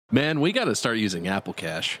Man, we got to start using Apple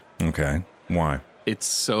Cash. Okay. Why? It's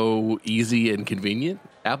so easy and convenient.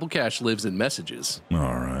 Apple Cash lives in messages. All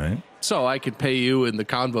right. So I could pay you in the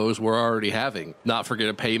convos we're already having, not forget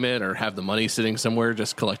a payment or have the money sitting somewhere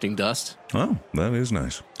just collecting dust. Oh, that is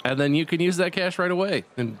nice. And then you can use that cash right away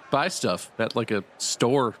and buy stuff at like a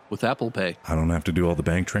store with Apple Pay. I don't have to do all the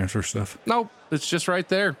bank transfer stuff. No, it's just right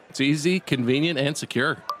there. It's easy, convenient, and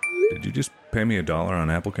secure. Did you just pay me $1 on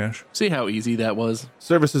Apple Cash? See how easy that was?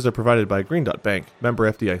 Services are provided by Green Dot Bank. Member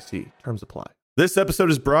FDIC. Terms apply. This episode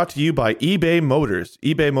is brought to you by eBay Motors.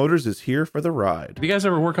 eBay Motors is here for the ride. Do you guys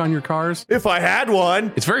ever work on your cars? If I had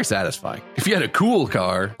one. It's very satisfying. If you had a cool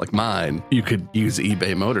car like mine, you could use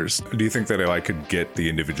eBay Motors. Do you think that I could get the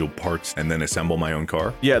individual parts and then assemble my own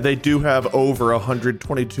car? Yeah, they do have over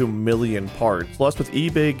 122 million parts. Plus, with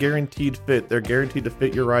eBay Guaranteed Fit, they're guaranteed to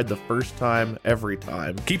fit your ride the first time, every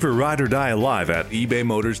time. Keep your ride or die alive at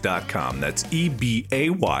ebaymotors.com. That's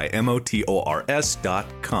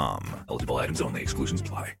ebaymotors.com. Eligible items only. Exclusions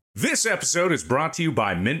apply. This episode is brought to you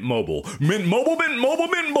by Mint Mobile. Mint Mobile, Mint Mobile,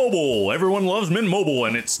 Mint Mobile. Everyone loves Mint Mobile,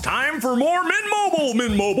 and it's time for more Mint Mobile.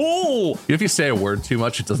 Mint Mobile. If you say a word too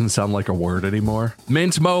much, it doesn't sound like a word anymore.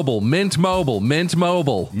 Mint Mobile, Mint Mobile, Mint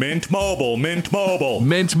Mobile. Mint Mobile, Mint Mobile.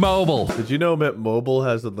 Mint Mobile. Did you know Mint Mobile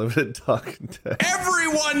has unlimited talk and text?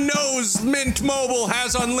 Everyone knows Mint Mobile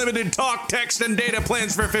has unlimited talk, text, and data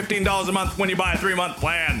plans for $15 a month when you buy a 3-month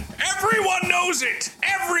plan. Everyone knows it.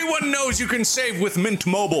 Everyone knows you can save with Mint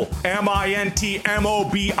Mobile.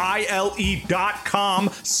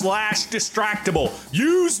 MINTMOBILE.com/distractible.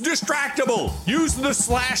 Use distractible. Use the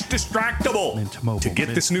 /distractible. To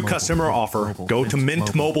get this new customer offer, go to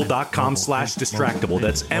mintmobile.com/distractible.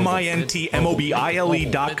 That's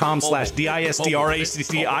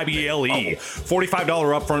MINTMOBILE.com/DISTRACCIBLE.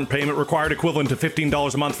 $45 upfront payment required, equivalent to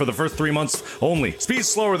 $15 a month for the first 3 months only. Speed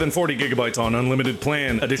slower than 40 gigabytes on unlimited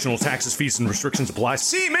plan. Additional taxes, fees, and restrictions apply.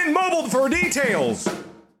 See Mint Mobile for details.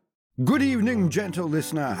 Good evening, gentle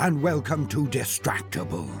listener, and welcome to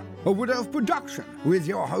Distractable, a Wood Elf production with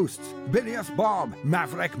your hosts, Bilious Bob,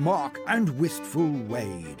 Maverick Mark, and Wistful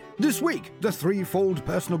Wade. This week, the threefold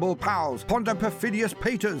personable pals ponder perfidious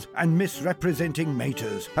paters and misrepresenting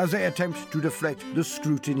maters as they attempt to deflect the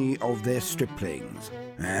scrutiny of their striplings.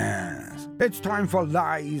 Yes, it's time for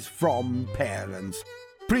Lies from Parents.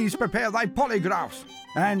 Please prepare thy polygraphs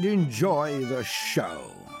and enjoy the show.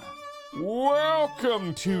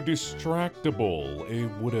 Welcome to Distractable, a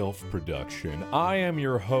Wood Elf production. I am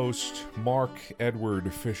your host, Mark Edward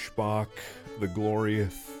Fishbach, the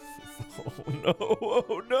glorious...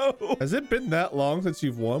 Oh no. Has it been that long since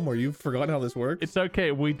you've won where you've forgotten how this works? It's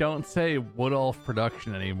okay. We don't say Wood Elf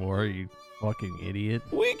production anymore, you fucking idiot.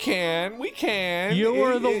 We can. You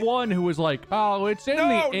were the one who was like, oh, it's in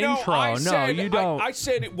the intro. You don't. I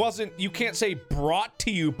said it wasn't, you can't say brought to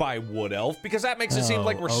you by Wood Elf, because that makes it seem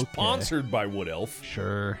like we're sponsored by Wood Elf.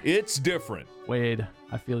 Sure. It's different. Wade,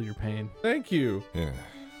 I feel your pain. Thank you. Yeah.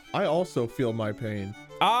 I also feel my pain.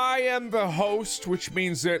 I am the host, which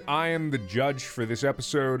means that I am the judge for this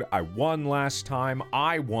episode. I won last time.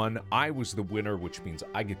 I won. I was the winner, which means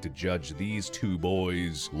I get to judge these two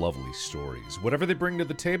boys' lovely stories. Whatever they bring to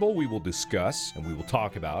the table, we will discuss and we will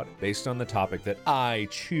talk about based on the topic that I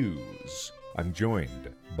choose. I'm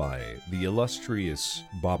joined by the illustrious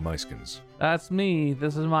Bob Meiskens. That's me.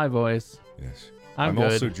 This is my voice. Yes. I'm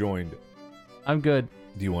good. Also joined. I'm good.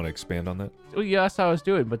 Do you want to expand on that? Well, yeah, that's how I was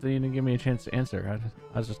doing, but then you didn't give me a chance to answer.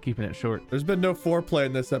 I was just keeping it short. There's been no foreplay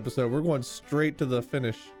in this episode. We're going straight to the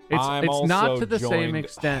finish. It's not to the same joined-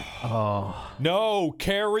 extent. Oh, No,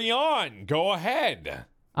 carry on. Go ahead.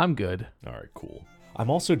 I'm good. All right, cool. I'm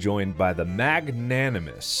also joined by the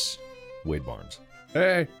magnanimous Wade Barnes.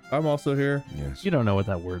 Hey, I'm also here. Yes. You don't know what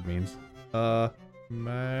that word means.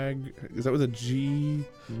 Is that with a G?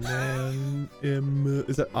 Is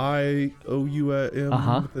that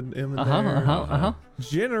I-O-U-M with an M in there?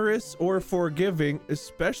 Generous or forgiving,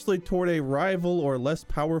 especially toward a rival or less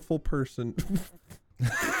powerful person.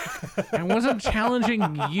 I wasn't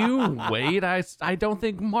challenging you, Wade. I don't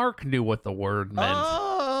think Mark knew what the word meant.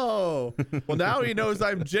 Oh, well, now he knows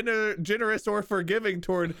I'm generous or forgiving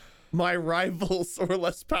toward my rivals or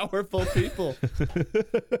less powerful people.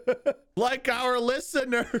 Like our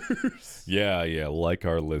listeners. Yeah, like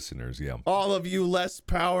our listeners, yeah. All of you less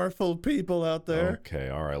powerful people out there. Okay,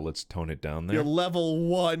 all right, let's tone it down there. You're level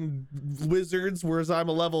 1 wizards, whereas I'm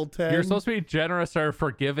a level 10. You're supposed to be generous or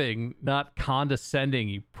forgiving, not condescending,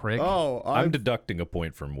 you prick. Oh, I'm deducting a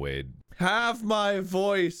point from Wade. Have my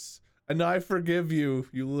voice, and I forgive you,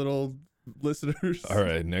 you little listeners. All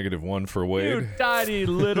right, -1 for Wade. You tiny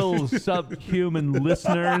little subhuman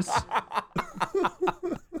listeners.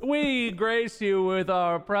 we grace you with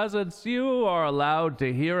our presence, you are allowed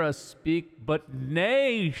to hear us speak, but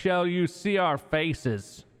nay shall you see our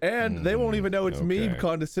faces. And they won't even know it's me okay.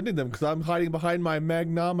 condescending them because I'm hiding behind my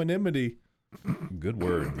magnanimity. Good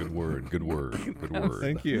word. Good word. Good word. Good word.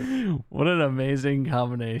 Thank you. What an amazing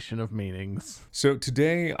combination of meanings. So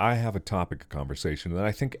today I have a topic of conversation that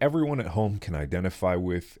I think everyone at home can identify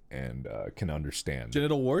with and can understand.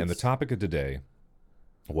 Genital warts? And the topic of today...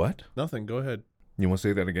 What? Nothing. Go ahead. You want to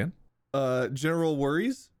say that again? General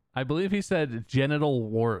worries? I believe he said genital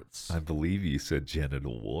warts. I believe you said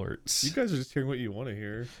genital warts. You guys are just hearing what you want to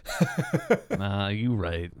hear. Nah, you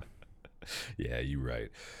right. Yeah, you're right.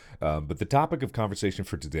 But the topic of conversation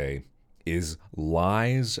for today is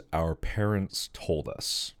lies our parents told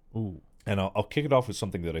us. Ooh. And I'll kick it off with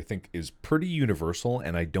something that I think is pretty universal,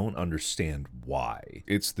 and I don't understand why.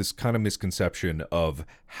 It's this kind of misconception of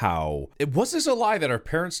how... Was this a lie that our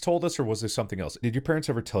parents told us, or was this something else? Did your parents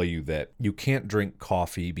ever tell you that you can't drink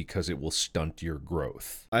coffee because it will stunt your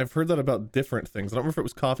growth? I've heard that about different things. I don't remember if it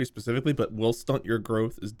was coffee specifically, but will stunt your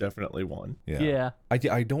growth is definitely one. Yeah. I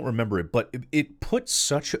don't remember it, but it put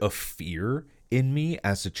such a fear in me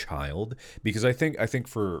as a child, because I think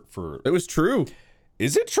for... It was true.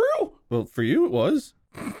 Is it true? Well, for you, it was.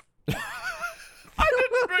 I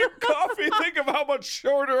didn't drink coffee. Think of how much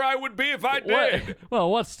shorter I would be if I did. Well,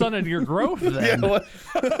 what stunted your growth then? What?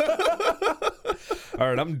 All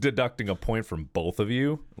right, I'm deducting a point from both of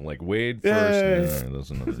you. Like Wade Yay. first. All right, that's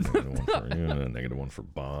another negative one for you. Negative one for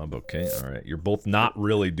Bob. Okay, all right. You're both not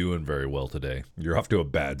really doing very well today. You're off to a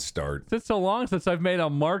bad start. It's so long since I've made a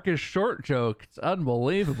Marcus Short joke. It's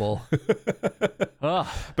unbelievable. Ugh.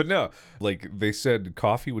 But no, like they said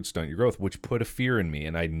coffee would stunt your growth, which put a fear in me,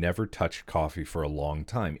 and I never touched coffee for a long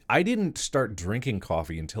time. I didn't start drinking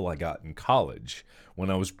coffee until I got in college, when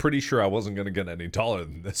I was pretty sure I wasn't going to get any taller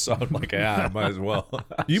than this. So I'm like, yeah, I might as well.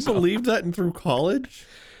 You believed that and through college?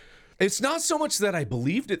 It's not so much that I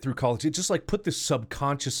believed it through college. It just like put this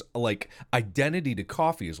subconscious like identity to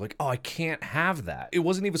coffee. It's like, oh, I can't have that. It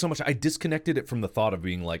wasn't even so much I disconnected it from the thought of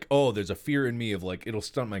being like, oh, there's a fear in me of like it'll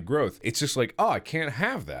stunt my growth. It's just like, oh, I can't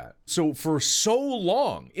have that. So for so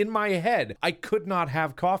long in my head, I could not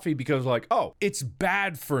have coffee because like, oh, it's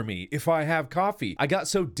bad for me if I have coffee. I got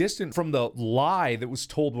so distant from the lie that was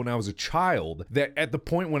told when I was a child that at the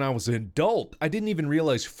point when I was an adult, I didn't even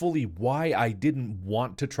realize fully why I didn't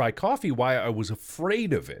want to try coffee, why I was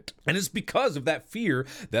afraid of it. And it's because of that fear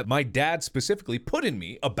that my dad specifically put in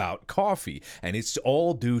me about coffee. And it's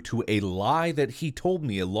all due to a lie that he told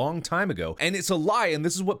me a long time ago. And it's a lie, and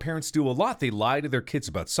this is what parents do a lot. They lie to their kids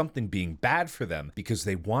about something being bad for them because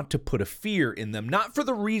they want to put a fear in them, not for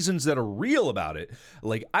the reasons that are real about it.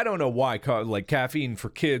 Like, I don't know why, like caffeine for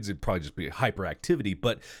kids, it'd probably just be hyperactivity,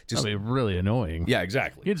 but just... That'd be really annoying. Yeah,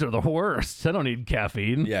 exactly. Kids are the worst. I don't need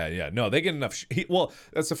caffeine. Yeah. No, they get enough. Well,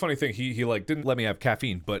 that's the funny thing. He like didn't let me have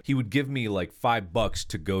caffeine, but he would give me like $5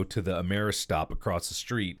 to go to the Ameristop across the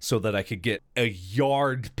street so that I could get a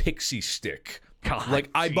yard pixie stick. God, like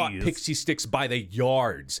I bought jeez. pixie sticks by the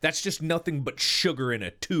yards. That's just nothing but sugar in a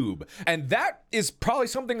tube. And that is probably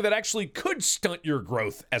something that actually could stunt your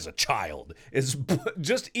growth as a child. Is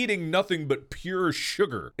just eating nothing but pure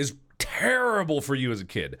sugar is terrible for you as a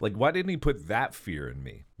kid. Like, why didn't he put that fear in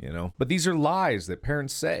me, you know? But these are lies that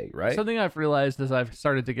parents say, right? Something I've realized as I've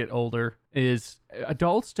started to get older is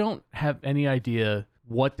adults don't have any idea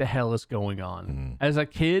what the hell is going on. Mm-hmm. As a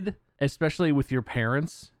kid, especially with your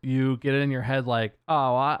parents, you get it in your head like,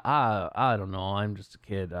 oh, I don't know, I'm just a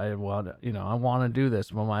kid. I want to do this,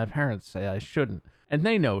 but my parents say I shouldn't, and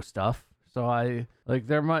they know stuff. So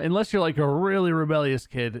unless you're like a really rebellious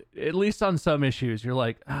kid, at least on some issues, you're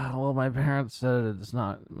like, well, my parents said it's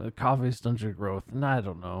not, coffee stunts your growth, and I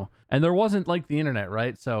don't know. And there wasn't like the internet,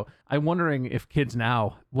 right? So I'm wondering if kids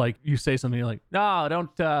now, like you say something, you're like, no,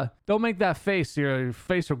 don't make that face. Your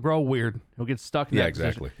face will grow weird. You'll get stuck in that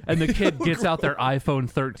position." exactly. And the kid gets out their iPhone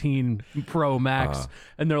 13 Pro Max,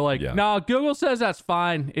 and they're like, yeah. no, Google says that's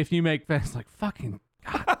fine if you make face. Like, fucking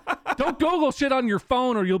God. Don't Google shit on your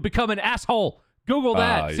phone or you'll become an asshole. Google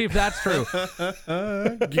that. See if that's true.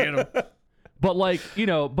 Get him. But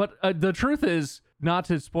the truth is, not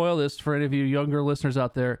to spoil this for any of you younger listeners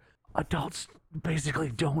out there, adults basically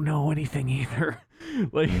don't know anything either.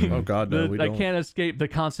 Oh God, no, we I don't. can't escape the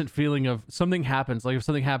constant feeling of something happens. Like if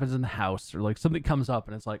something happens in the house or like something comes up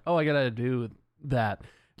and it's like, oh, I gotta do that.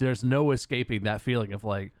 There's no escaping that feeling of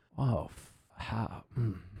like, oh,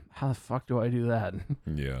 how the fuck do I do that?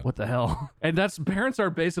 Yeah. What the hell? And parents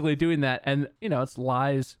are basically doing that. And, it's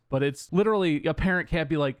lies, but it's literally a parent can't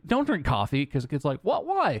be like, don't drink coffee because the kid's like, what?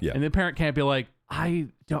 Why? Yeah. And the parent can't be like, I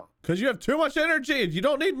don't. Because you have too much energy and you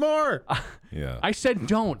don't need more. Yeah. I said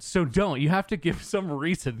don't, so don't. You have to give some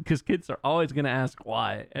reason because kids are always going to ask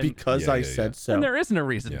why. And, Because I said so. and there isn't a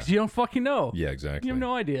reason because you don't fucking know. Yeah, exactly. You have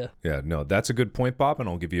no idea. Yeah, no, that's a good point, Bob, and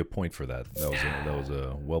I'll give you a point for that. That was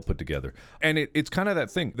well put together. And it's kind of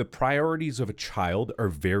that thing. The priorities of a child are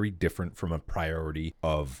very different from a priority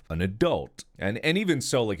of an adult. And even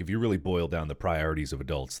so, like, if you really boil down the priorities of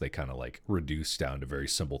adults, they kind of like reduce down to very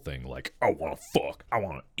simple thing like, I want to fuck, I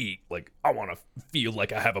want to eat, like, I want to feel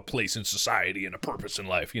like I have a place in society and a purpose in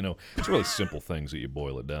life. You know, it's really simple things that you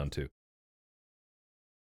boil it down to.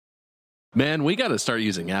 Man, we got to start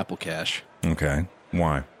using Apple Cash. Okay.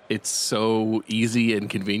 Why? It's so easy and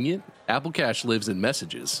convenient. Apple Cash lives in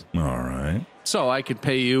messages. All right. So I could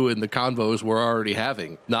pay you in the convos we're already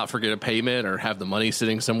having, not forget a payment or have the money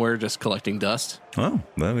sitting somewhere just collecting dust. Oh,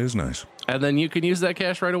 that is nice. And then you can use that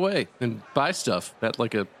cash right away and buy stuff at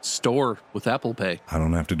like a store with Apple Pay. I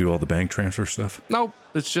don't have to do all the bank transfer stuff. Nope,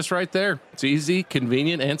 it's just right there. It's easy,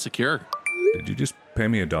 convenient, and secure. Did you just pay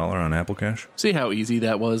me $1 on Apple Cash? See how easy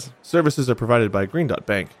that was? Services are provided by Green Dot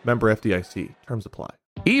Bank. Member FDIC. Terms apply.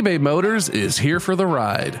 eBay Motors is here for the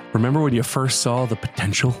ride. Remember when you first saw the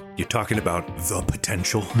potential? You're talking about the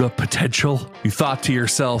potential? The potential? You thought to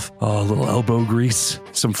yourself, oh, a little elbow grease,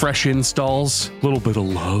 some fresh installs, a little bit of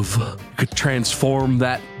love. You could transform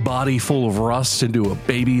that body full of rust into a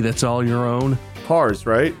baby that's all your own. Cars,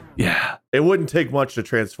 right? Yeah. It wouldn't take much to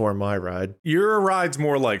transform my ride. Your ride's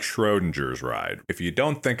more like Schrodinger's ride. If you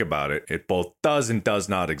don't think about it, it both does and does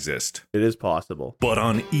not exist. It is possible. But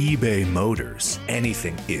on eBay Motors,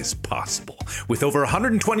 anything is possible. With over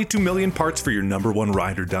 122 million parts for your number one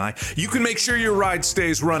ride or die, you can make sure your ride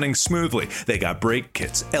stays running smoothly. They got brake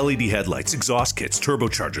kits, LED headlights, exhaust kits,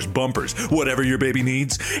 turbochargers, bumpers, whatever your baby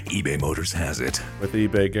needs, eBay Motors has it. With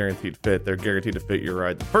eBay Guaranteed Fit, they're guaranteed to fit your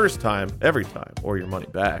ride the first time, every time, or your money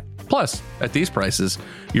back. Plus, at these prices,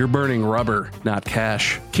 you're burning rubber, not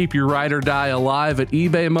cash. Keep your ride or die alive at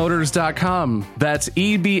ebaymotors.com. That's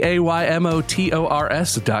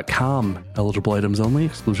ebaymotors.com. Eligible items only,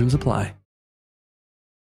 exclusions apply.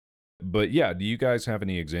 But yeah, do you guys have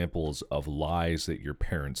any examples of lies that your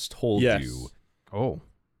parents told Yes. you? Oh.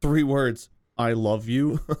 3 words. I love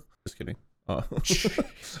you. Just kidding.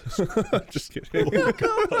 Just kidding.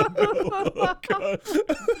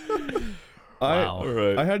 Wow.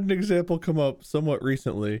 I had an example come up somewhat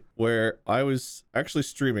recently where I was actually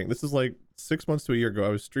streaming. This is like 6 months to a year ago. I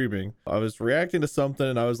was streaming. I was reacting to something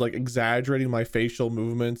and I was like exaggerating my facial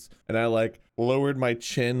movements, and I like lowered my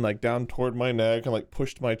chin like down toward my neck and like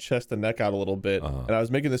pushed my chest and neck out a little bit. And I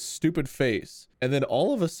was making this stupid face. And then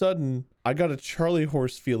all of a sudden I got a Charlie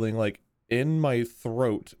horse feeling like in my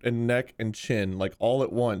throat and neck and chin, like all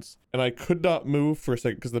at once. And I could not move for a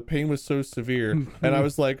second because the pain was so severe. And I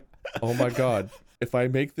was like, oh my God, if I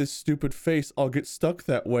make this stupid face, I'll get stuck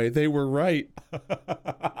that way. They were right.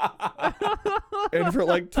 And for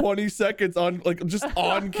like 20 seconds on, like just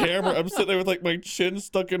on camera, I'm sitting there with like my chin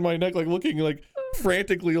stuck in my neck, like looking like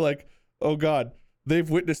frantically like, oh God, they've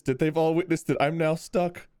witnessed it. They've all witnessed it. I'm now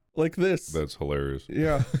stuck like this. That's hilarious.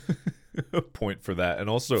 Yeah. A point for that. And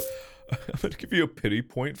also, I'm going to give you a pity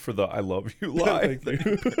point for the I love you lie. Thank you. that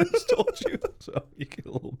your parents told you. So you get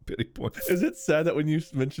a little pity point. Is it sad that when you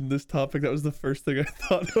mentioned this topic, that was the first thing I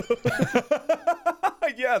thought of?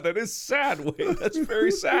 Yeah, that is sad. Wait, that's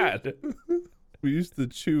very sad. We used to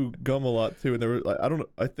chew gum a lot too, and there were like, I don't know,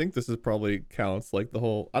 I think this is probably counts like the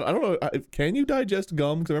whole, I don't know, can you digest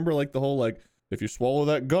gum? Because I remember like the whole like, if you swallow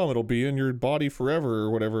that gum, it'll be in your body forever or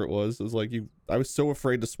whatever it was. It was like I was so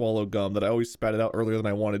afraid to swallow gum that I always spat it out earlier than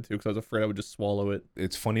I wanted to because I was afraid I would just swallow it.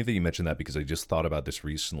 It's funny that you mentioned that because I just thought about this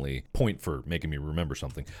recently. Point for making me remember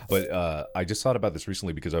something. But I just thought about this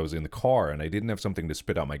recently because I was in the car and I didn't have something to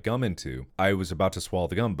spit out my gum into. I was about to swallow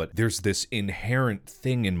the gum, but there's this inherent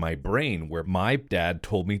thing in my brain where my dad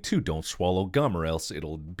told me to don't swallow gum or else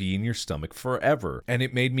it'll be in your stomach forever. And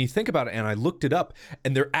it made me think about it, and I looked it up,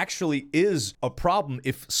 and there actually is a problem.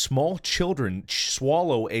 If small children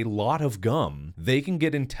swallow a lot of gum, they can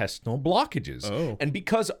get intestinal blockages. Oh. And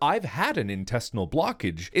because I've had an intestinal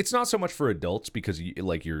blockage, it's not so much for adults because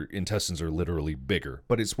like your intestines are literally bigger,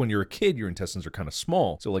 but it's when you're a kid, your intestines are kind of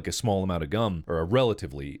small. So like a small amount of gum or a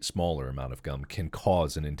relatively smaller amount of gum can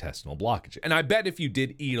cause an intestinal blockage. And I bet if you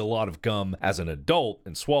did eat a lot of gum as an adult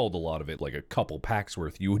and swallowed a lot of it, like a couple packs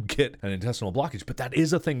worth, you would get an intestinal blockage. But that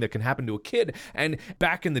is a thing that can happen to a kid. And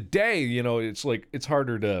back in the day, you know, it's like, it's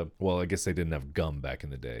harder to, well, I guess they didn't have gum back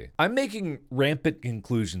in the day. I'm making rampant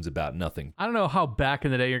conclusions about nothing. I don't know how back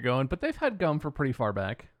in the day you're going, but they've had gum for pretty far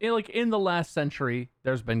back. In the last century,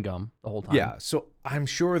 there's been gum the whole time. Yeah, so I'm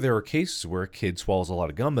sure there are cases where a kid swallows a lot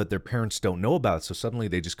of gum that their parents don't know about, so suddenly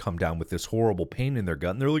they just come down with this horrible pain in their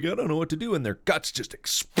gut, and they're like, I don't know what to do, and their guts just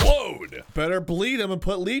explode. Better bleed them and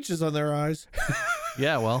put leeches on their eyes.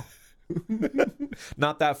 Yeah, well.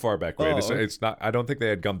 Not that far back, right? Oh. It's not. I don't think they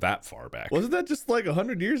had gum that far back. Wasn't that just like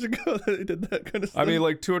 100 years ago that they did that kind of stuff? I mean,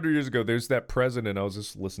 like 200 years ago, there's that president. I was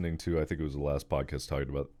just listening to, I think it was the last podcast talking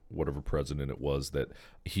about whatever president it was, that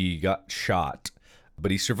he got shot,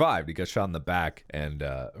 but he survived. He got shot in the back, and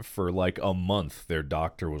for like a month, their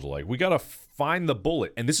doctor was like, we got to find the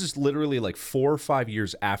bullet. And this is literally like 4 or 5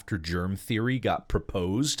 years after germ theory got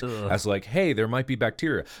proposed as like, hey, there might be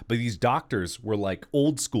bacteria. But these doctors were like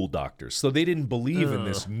old school doctors, so they didn't believe in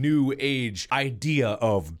this new age idea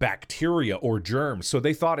of bacteria or germs. So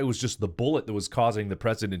they thought it was just the bullet that was causing the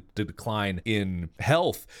president to decline in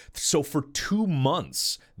health. So for 2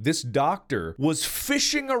 months, this doctor was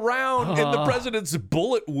fishing around in the president's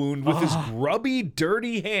bullet wound with his grubby,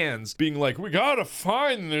 dirty hands, being like, we gotta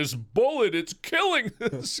find this bullet. It's killing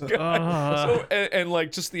this guy. So, and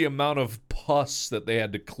like just the amount of pus that they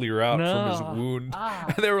had to clear out from his wound.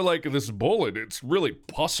 And they were like, this bullet, it's really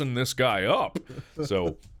pussing this guy up.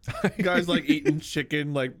 So Guy's like eating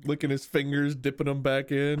chicken, like licking his fingers, dipping them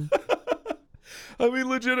back in. I mean,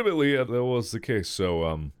 legitimately, yeah, that was the case.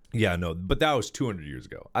 So, yeah, no, but that was 200 years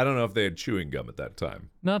ago. I don't know if they had chewing gum at that time.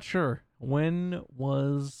 Not sure. When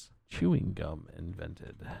was chewing gum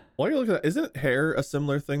invented? While you're looking at that, isn't hair a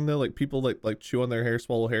similar thing though? Like people like chew on their hair,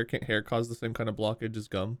 swallow hair. Can't hair cause the same kind of blockage as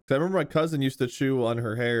gum? 'Cause I remember my cousin used to chew on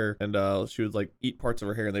her hair, and she would like eat parts of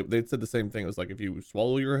her hair, and they said the same thing. It was like, if you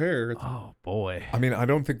swallow your hair, it's... Oh, boy. I mean, I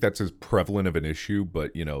don't think that's as prevalent of an issue,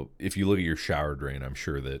 but, you know, if you look at your shower drain, I'm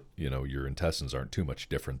sure that, you know, your intestines aren't too much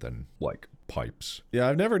different than, like, pipes. Yeah,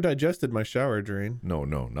 I've never digested my shower drain. No,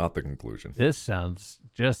 not the conclusion. This sounds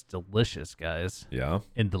just delicious, guys. Yeah?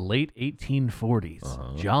 In the late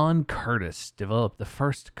 1840s, John Curtis developed the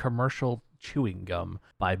first commercial chewing gum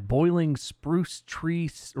by boiling spruce tree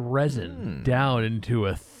resin down into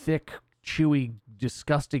a thick, chewy,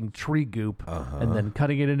 disgusting tree goop, and then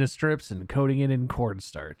cutting it into strips and coating it in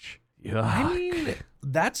cornstarch. Yuck. I mean,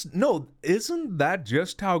 isn't that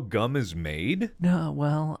just how gum is made? No,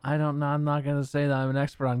 well, I don't know. I'm not going to say that I'm an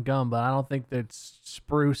expert on gum, but I don't think that's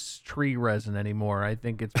spruce tree resin anymore. I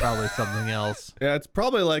think it's probably something else. Yeah, it's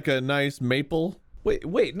probably like a nice maple.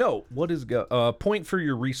 Wait, no. What is gum? Point for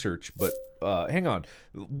your research, but hang on.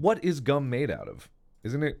 What is gum made out of?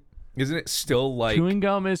 Isn't it still like... Chewing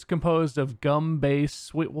gum is composed of gum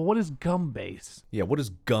base. Wait, well, what is gum base? Yeah, what is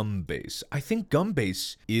gum base? I think gum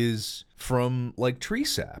base is from like tree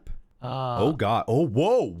sap. Oh God. Oh,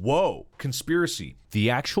 whoa. Conspiracy. The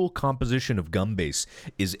actual composition of gum base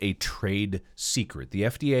is a trade secret. The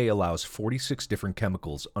FDA allows 46 different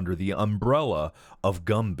chemicals under the umbrella of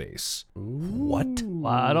gum base. What?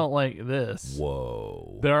 Well, I don't like this.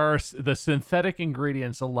 Whoa. The synthetic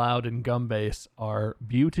ingredients allowed in gum base are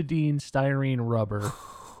butadiene styrene rubber,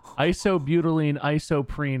 isobutylene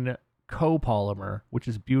isoprene copolymer, which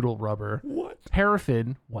is butyl rubber,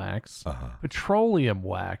 paraffin wax, petroleum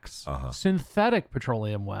wax, synthetic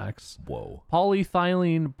petroleum wax,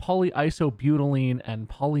 polyethylene, polyisobutylene, and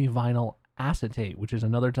polyvinyl acetate, which is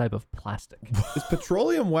another type of plastic. Is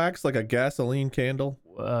petroleum wax like a gasoline candle?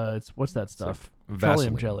 What's that stuff? Like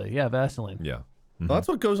Petroleum Vaseline. jelly. Yeah, Vaseline. Yeah. Well, that's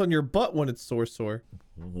what goes on your butt when it's sore.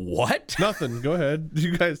 What? Nothing. Go ahead.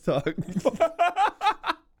 You guys talk.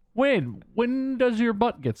 When does your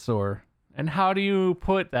butt get sore? And how do you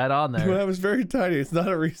put that on When there? I was very tiny. It's not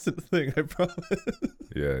a recent thing, I promise.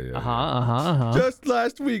 Yeah. Just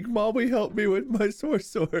last week, Mommy helped me with my sore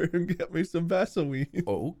and get me some Vaseline.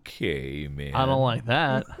 Okay, man. I don't like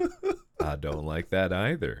that. I don't like that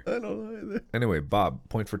either. I don't either. Anyway, Bob,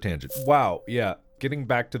 point for tangent. Wow, yeah. Getting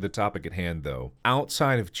back to the topic at hand, though,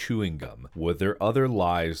 outside of chewing gum, were there other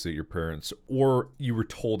lies that your parents or you were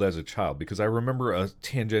told as a child? Because I remember a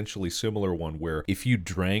tangentially similar one where if you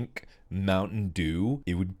drank Mountain Dew,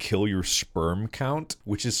 it would kill your sperm count,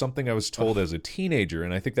 which is something I was told as a teenager,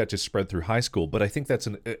 and I think that just spread through high school, but I think that's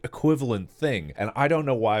an equivalent thing, and I don't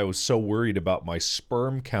know why I was so worried about my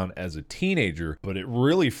sperm count as a teenager, but it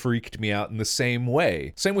really freaked me out in the same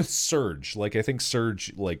way. Same with Surge. Like, I think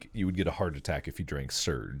Surge, like, you would get a heart attack if you drank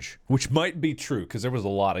Surge, which might be true, because there was a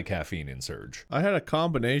lot of caffeine in Surge. I had a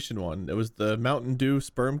combination one. It was the Mountain Dew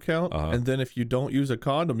sperm count, and then if you don't use a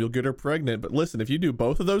condom, you'll get her pregnant. But listen, if you do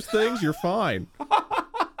both of those things, you're fine.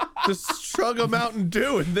 Just chug a Mountain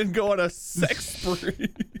Dew and then go on a sex spree.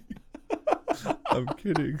 I'm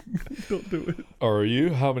kidding. Don't do it. Are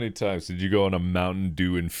you? How many times did you go on a Mountain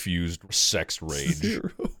Dew infused sex rage?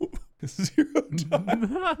 0. 0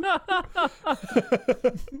 times.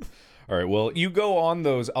 All right, well, you go on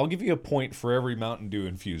those. I'll give you a point for every Mountain Dew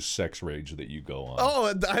infused sex rage that you go on.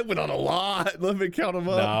 Oh, I went on a lot. Let me count them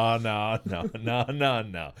up. No.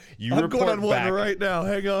 You I'm report going on back one right now.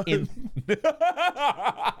 Hang on.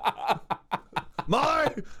 Molly,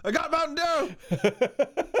 I got Mountain Dew.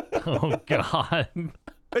 Oh God.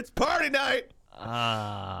 It's party night.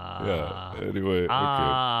 Yeah. Anyway,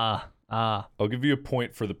 okay. I'll give you a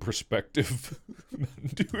point for the prospective Mountain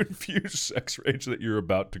Dew infused sex rage that you're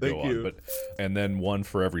about to go Thank on, you. and then one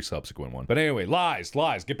for every subsequent one. But anyway, lies.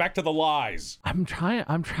 Get back to the lies. I'm trying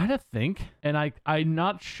to think, and I'm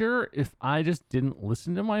not sure if I just didn't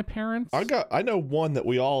listen to my parents, I know one that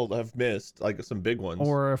we all have missed, like some big ones.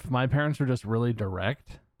 or if my parents were just really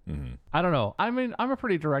direct. Mm-hmm. I don't know. I mean, I'm a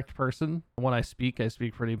pretty direct person. When I speak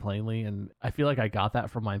pretty plainly, and I feel like I got that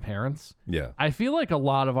from my parents. Yeah. I feel like a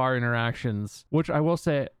lot of our interactions, which I will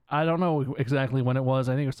say, I don't know exactly when it was.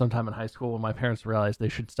 I think it was sometime in high school when my parents realized they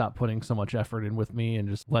should stop putting so much effort in with me and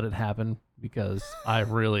just let it happen, because I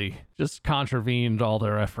really just contravened all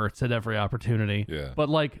their efforts at every opportunity. Yeah. But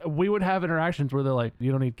like, we would have interactions where they're like,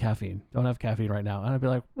 "You don't need caffeine. Don't have caffeine right now." And I'd be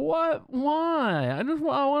like, "What? Why? I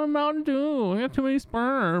want a Mountain Dew. I got too many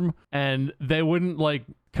sperm." And they wouldn't like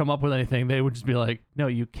come up with anything. They would just be like, "No,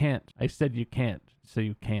 you can't. I said you can't, so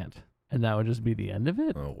you can't." And that would just be the end of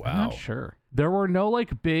it. Oh, I'm wow. not sure. There were no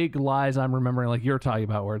like big lies I'm remembering, like you're talking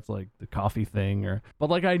about, where it's like the coffee thing, but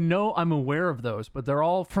like I know I'm aware of those, but they're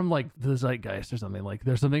all from like the zeitgeist or something. Like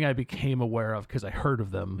there's something I became aware of because I heard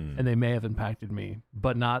of them and they may have impacted me,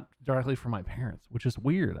 but not directly from my parents, which is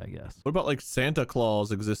weird, I guess. What about like Santa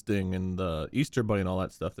Claus existing and the Easter Bunny and all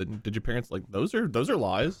that stuff? Did your parents like those are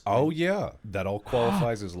lies? Oh, yeah. That all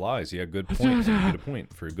qualifies as lies. Yeah, good point. You get a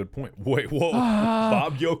point for a good point. Wait, whoa.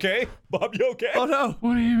 Bob, you okay? Bob, you okay? Oh no!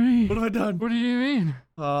 What do you mean? What have I done? What do you mean?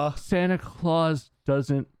 Santa Claus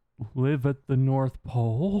doesn't live at the North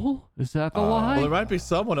Pole? Is that the lie? Well, there might be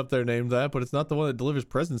someone up there named that, but it's not the one that delivers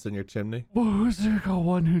presents in your chimney. Well, who's the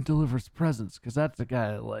one who delivers presents? Because that's the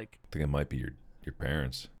guy that, like... I think it might be your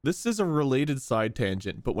parents. This is a related side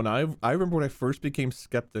tangent, but when I remember when I first became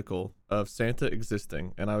skeptical of Santa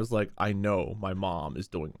existing, and I was like, I know my mom is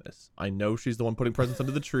doing this. I know she's the one putting presents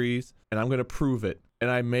under the trees, and I'm gonna prove it. And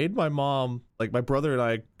I made my mom, like my brother and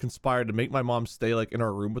I conspired to make my mom stay like in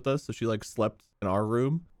our room with us, so she like slept in our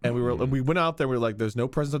room. And we went out there. We were like, "There's no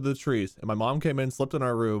presents under the trees." And my mom came in, slept in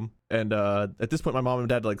our room. And at this point, my mom and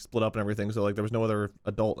dad like split up and everything, so like there was no other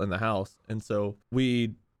adult in the house. And so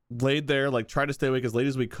we laid there, like tried to stay awake as late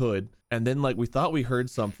as we could, and then like we thought we heard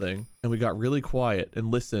something, and we got really quiet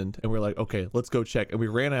and listened, and we are like, okay, let's go check. And we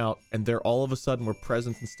ran out, and there all of a sudden were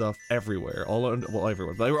presents and stuff everywhere,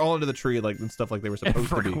 everywhere. They were all under the tree, like and stuff like they were supposed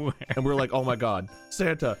to be. And we were like, oh my god,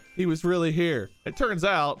 Santa, he was really here. It turns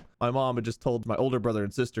out my mom had just told my older brother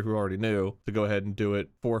and sister, who already knew, to go ahead and do it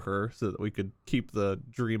for her so that we could keep the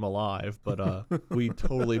dream alive. But we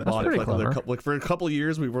totally bought it. Like for a couple of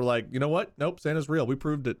years, we were like, you know what? Nope, Santa's real. We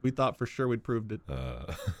proved it. We thought for sure we'd proved it.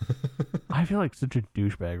 I feel like such a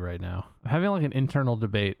douchebag right now. I'm having like an internal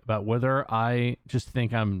debate about whether I just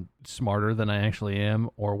think I'm smarter than I actually am,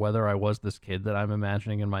 or whether I was this kid that I'm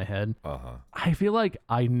imagining in my head. I feel like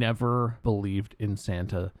I never believed in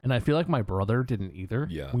Santa, and I feel like my brother didn't either.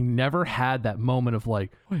 Yeah. We never had that moment of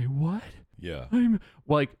like, wait, what? Yeah. I'm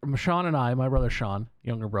like, Sean and I, my brother Sean,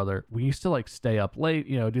 younger brother, we used to like stay up late,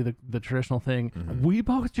 you know, do the traditional thing. We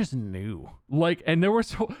both just knew. Like, and there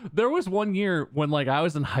was one year when like I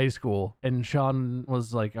was in high school and Sean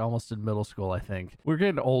was like almost in middle school, I think. We're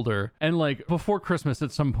getting older, and like before Christmas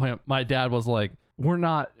at some point, my dad was like, we're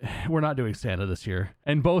not doing Santa this year.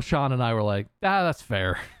 And both Sean and I were like, that's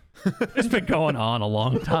fair. It's been going on a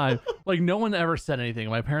long time. Like no one ever said anything.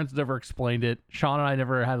 My parents never explained it. Sean and I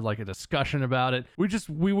never had like a discussion about it.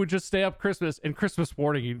 We would just stay up Christmas, and Christmas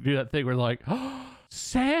morning you do that thing where like, oh,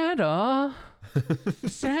 Santa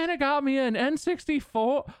got me an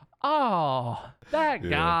N64. Oh, that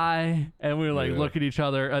guy. And we like look at each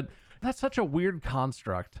other, and that's such a weird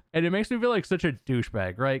construct, and it makes me feel like such a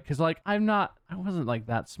douchebag, right? Because like I wasn't like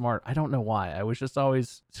that smart. I don't know why. I was just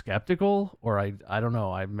always skeptical, or I don't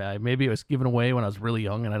know. I maybe it was given away when I was really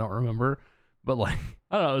young and I don't remember. But like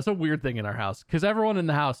I don't know, it's a weird thing in our house because everyone in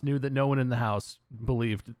the house knew that no one in the house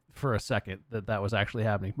believed for a second that was actually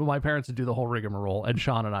happening. But my parents would do the whole rigmarole, and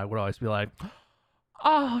Sean and I would always be like,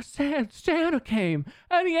 "Oh, Santa came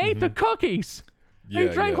and he ate the cookies. He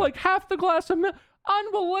drank like half the glass of milk.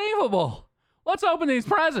 Unbelievable. let's open these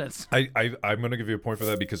presents. I'm going to give you a point for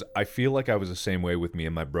that because I feel like I was the same way with me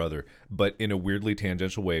and my brother, but in a weirdly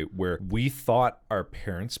tangential way where we thought our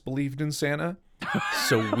parents believed in Santa,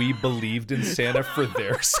 so we believed in Santa for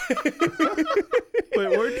their sake. Wait,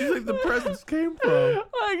 where do you think the presents came from?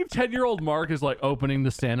 Like 10-year-old Mark is like opening the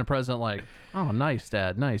Santa present like, oh, nice,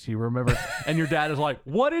 Dad, nice. You remember? And your dad is like,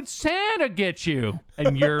 what did Santa get you?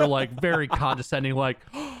 And you're like very condescending like,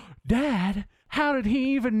 oh, Dad, how did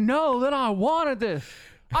he even know that I wanted this?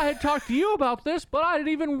 I had talked to you about this, but I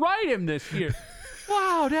didn't even write him this year.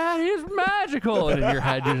 Wow, Dad, he's magical. And in your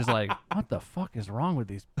head, you're just like, what the fuck is wrong with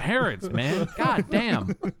these parents, man? God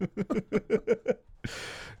damn.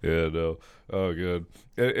 Yeah, no. Oh, good.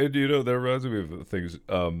 And you know, that reminds me of things.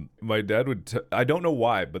 My dad would, I don't know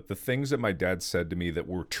why, but the things that my dad said to me that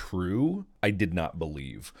were true, I did not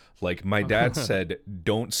believe. Like, my dad said,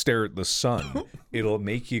 don't stare at the sun. It'll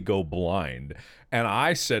make you go blind. And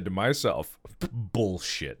I said to myself,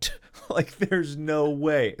 bullshit. Like, there's no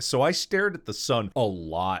way. So I stared at the sun a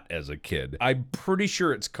lot as a kid. I'm pretty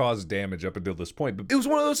sure it's caused damage up until this point. But it was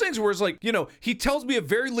one of those things where it's like, you know, he tells me a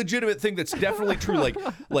very legitimate thing that's definitely true. Like,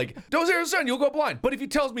 don't stare at the sun, you'll go blind. But if he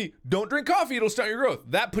tells me, don't drink coffee, it'll stunt your growth,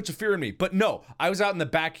 that puts a fear in me. But no, I was out in the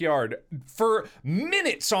backyard for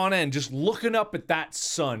minutes on end just looking up at that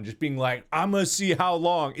sun, just being like, I'm gonna see how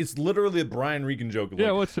long. It's literally a Brian Regan joke.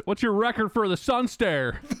 Yeah, like, what's your record for the sun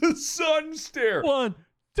stare? the sun stare. 1,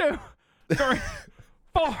 2, 3,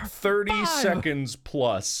 4, 30 5. seconds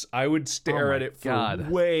plus. I would stare Oh at my it for God.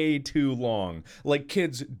 way too long. Like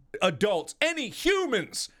kids, adults, any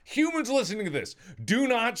humans listening to this, do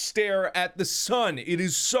not stare at the sun. It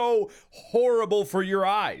is so horrible for your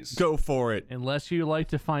eyes. Go for it. Unless you like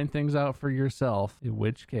to find things out for yourself, in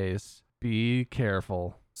which case, be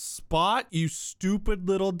careful. Spot, you stupid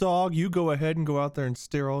little dog. You go ahead and go out there and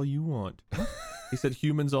stare all you want. He said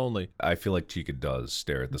humans only. I feel like Chica does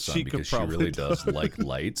stare at the sun Chica because she probably really does like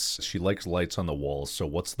lights. She likes lights on the walls. So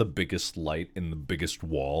what's the biggest light in the biggest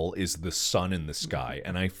wall is the sun in the sky.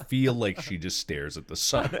 And I feel like she just stares at the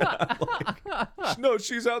sun. Like, no,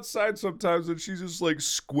 she's outside sometimes and she's just like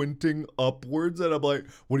squinting upwards. And I'm like,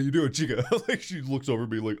 what are you doing, Chica? Like she looks over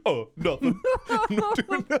me like, oh, nothing. I'm not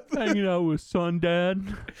doing nothing. Hanging out with son,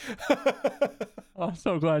 Dad. I'm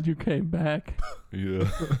so glad you came back. Yeah.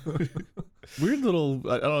 Weird little,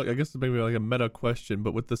 I don't know, I guess maybe like a meta question,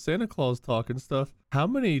 but with the Santa Claus talk and stuff, how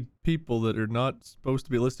many people that are not supposed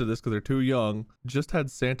to be listed to this because they're too young just had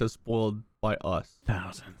Santa spoiled by us?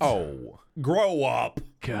 Thousands. Oh, grow up.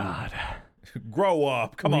 God. Grow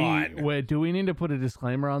up. Come on. Wait, do we need to put a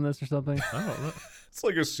disclaimer on this or something? I don't know. It's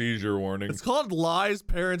like a seizure warning. It's called lies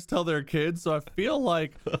parents tell their kids, so I feel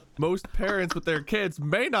like most parents with their kids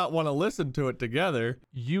may not want to listen to it together.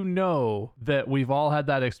 You know that we've all had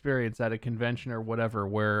that experience at a convention or whatever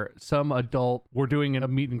where some adult, we're doing a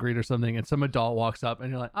meet and greet or something, and some adult walks up and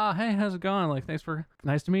you're like, oh, hey, how's it going? Like,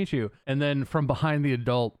 nice to meet you. And then from behind the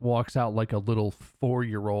adult walks out like a little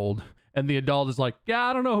 4-year-old. And the adult is like, yeah,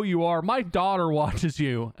 I don't know who you are. My daughter watches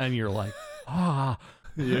you. And you're like,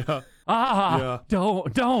 Yeah. Yeah.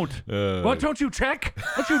 don't. What, don't you check?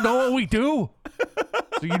 Don't you know what we do?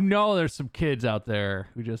 So you know there's some kids out there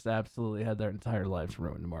who just absolutely had their entire lives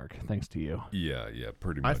ruined, Mark, thanks to you. Yeah,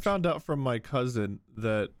 pretty much. I found out from my cousin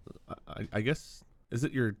that, I guess, is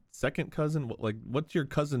it your second cousin? Like, what's your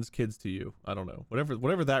cousin's kids to you? I don't know.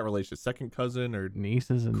 Whatever that relation, second cousin or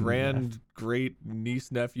Nieces and great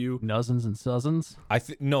niece, nephew. Nuzzins and suzzins.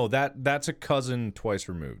 No, that's a cousin twice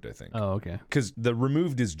removed, I think. Oh, okay. Because the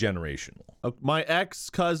removed is generational. My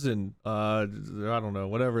ex-cousin, I don't know,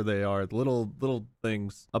 whatever they are, little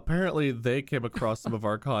things. Apparently, they came across some of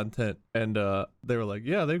our content, and they were like,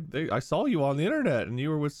 "Yeah, I saw you on the internet, and you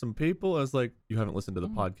were with some people." I was like, "You haven't listened to the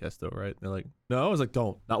podcast, though, right?" And they're like, "No." I was like,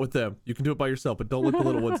 "Not with them. You can do it by yourself, but don't let the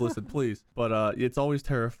little ones listen, please." But it's always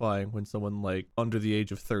terrifying when someone like under the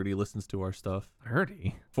age of 30 listens to our stuff.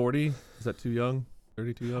 30? 40? Is that too young?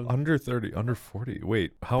 30 too young? Under 30, under 40.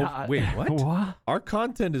 Wait, wait, what? What? Our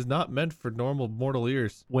content is not meant for normal mortal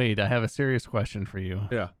ears. Wait, I have a serious question for you.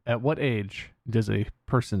 Yeah. At what age does a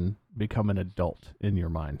person become an adult in your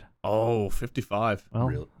mind? Oh, 55. Well,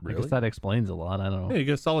 Really? I guess that explains a lot. I don't know. Yeah, you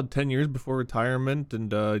get a solid 10 years before retirement,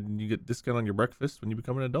 and you get discount on your breakfast when you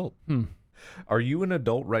become an adult. Are you an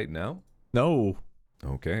adult right now? No.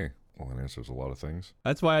 Okay. Well, that answers a lot of things.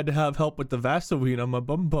 That's why I had to have help with the Vaseline on my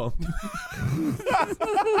bum bum.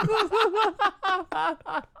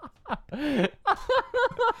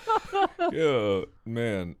 Yeah,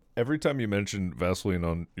 man. Every time you mention Vaseline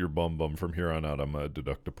on your bum bum from here on out, I'm going to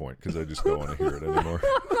deduct a point because I just don't want to hear it anymore.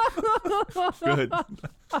 Good.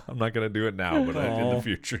 I'm not going to do it now, but in the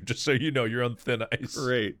future, just so you know, you're on thin ice.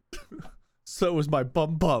 Great. So was my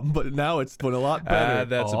bum bum, but now it's doing a lot better.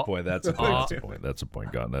 That's a point. That's a point. That's a point. That's a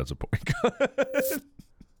point. God, that's a point.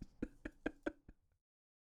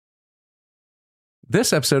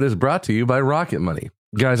 This episode is brought to you by Rocket Money.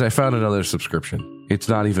 Guys, I found another subscription. It's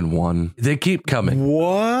not even one. They keep coming.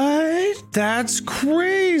 What? That's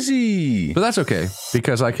crazy. But that's okay,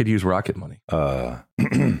 because I could use Rocket Money.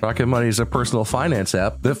 Rocket Money is a personal finance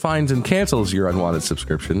app that finds and cancels your unwanted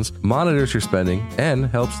subscriptions, monitors your spending, and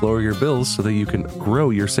helps lower your bills so that you can grow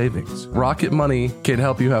your savings. Rocket Money can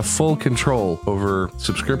help you have full control over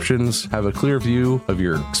subscriptions, have a clear view of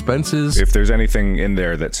your expenses. If there's anything in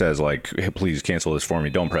there that says, like, hey, please cancel this for me,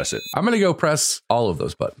 don't press it. I'm going to go press all of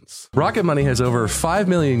those buttons. Rocket Money has over 5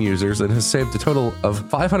 million users and has saved a total of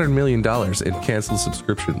 $500 million in canceled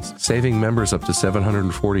subscriptions, saving members up to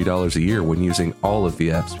 $740 a year when using all of the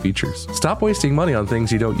app's features. Stop wasting money on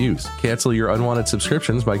things you don't use. Cancel your unwanted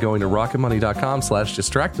subscriptions by going to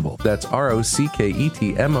rocketmoney.com/distractible. That's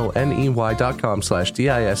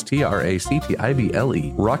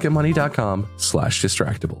ROCKETMONEY.com/DISTRACTIVLE.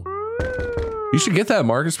 rocketmoney.com/distractible. You should get that,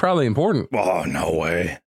 Mark. It's probably important. Oh, no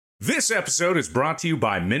way. This episode is brought to you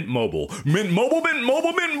by Mint Mobile. Mint Mobile, Mint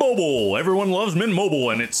Mobile, Mint Mobile. Everyone loves Mint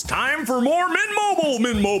Mobile, and it's time for more Mint Mobile,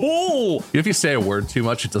 Mint Mobile. If you say a word too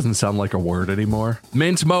much, it doesn't sound like a word anymore.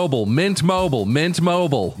 Mint Mobile, Mint Mobile, Mint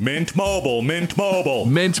Mobile. Mint Mobile, Mint Mobile.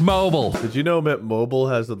 Mint Mobile. Did you know Mint Mobile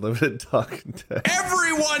has unlimited talk and text?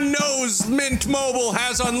 Everyone knows Mint Mobile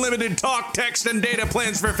has unlimited talk, text, and data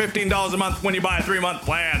plans for $15 a month when you buy a 3-month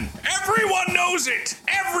plan. Everyone knows it.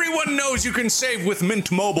 Everyone knows you can save with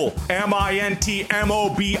Mint Mobile.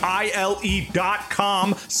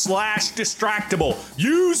 MintMobile.com/distractible.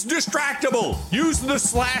 Use Distractable. Use the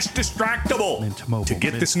 /Distractable. To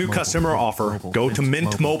get this new customer offer, go to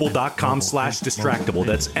mintmobile.com/distractible.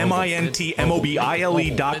 That's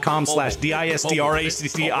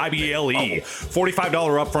MintMobile.com/distractible.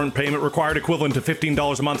 $45 upfront payment required, equivalent to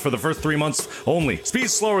 $15 a month for the first 3 months only. Speed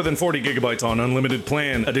slower than 40 gigabytes on unlimited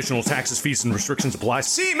plan. Additional taxes, fees, and restrictions apply.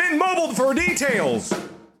 See Mint Mobile for details.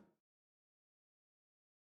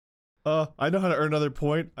 I know how to earn another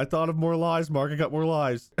point. I thought of more lies, Mark. I got more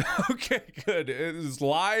lies. Okay, good. It's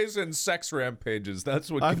lies and sex rampages. That's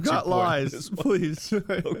what I've got lies. Please.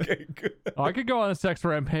 Okay, good. Oh, I could go on a sex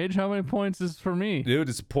rampage. How many points is for me? Dude,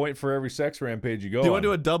 it's a point for every sex rampage you go Do you on. want to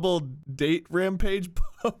do a double date rampage?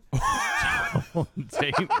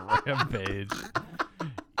 Date rampage.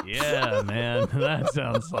 Yeah, man. That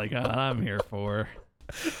sounds like what I'm here for.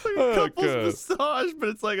 Like a couple's massage, but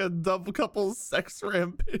it's like a double couple sex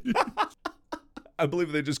rampage. I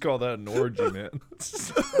believe they just call that an orgy, man.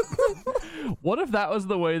 What if that was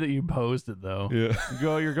the way that you posed it, though? Yeah.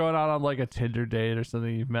 You're going out on like a Tinder date or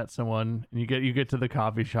something. You've met someone, and you get to the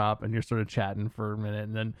coffee shop, and you're sort of chatting for a minute,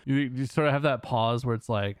 and then you sort of have that pause where it's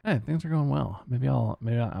like, hey, things are going well. Maybe I'm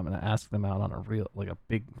gonna ask them out on a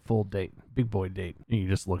big full date, big boy date. And you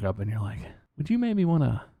just look up, and you're like, would you maybe want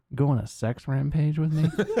to go on a sex rampage with me?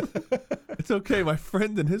 It's okay. My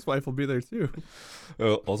friend and his wife will be there too.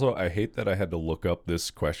 Also, I hate that I had to look up this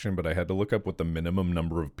question, but I had to look up what the minimum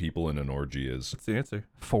number of people in an orgy is. What's the answer?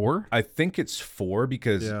 4? I think it's 4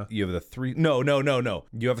 because you have the 3. No.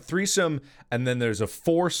 You have a threesome and then there's a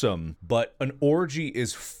foursome, but an orgy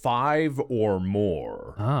is 5 or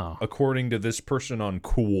more. Oh. According to this person on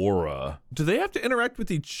Quora. Do they have to interact with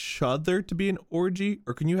each other to be an orgy?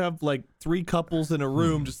 Or can you have like 3 couples in a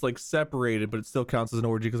room just like separated, but it still counts as an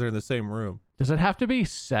orgy because they're in the same room? Does it have to be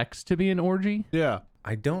sex to be an orgy? Yeah.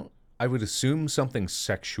 I would assume something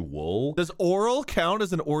sexual. Does oral count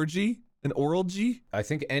as an orgy? An oralgy? I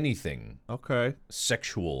think anything Okay.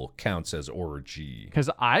 sexual counts as orgy. Because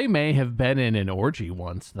I may have been in an orgy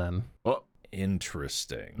once then. Oh,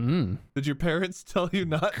 Interesting. did your parents tell you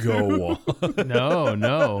not to? Go on.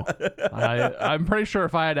 No. I'm pretty sure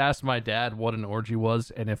if I had asked my dad what an orgy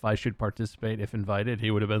was and if I should participate if invited,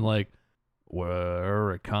 he would have been like,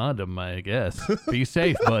 wear a condom, I guess. Be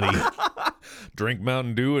safe, buddy. Drink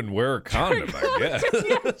Mountain Dew and wear a condom, I guess.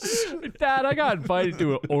 Yes. Dad, I got invited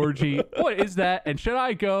to an orgy. What is that? And should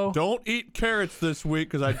I go? Don't eat carrots this week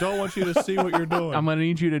because I don't want you to see what you're doing. I'm going to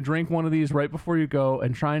need you to drink one of these right before you go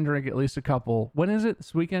and try and drink at least a couple. When is it?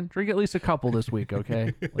 This weekend? Drink at least a couple this week,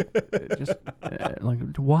 okay?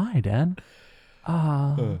 Why, Dad?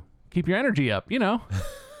 Keep your energy up, No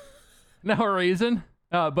reason.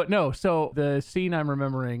 But no, so the scene I'm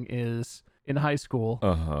remembering is in high school.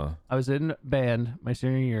 Uh-huh. I was in band my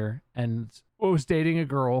senior year and I was dating a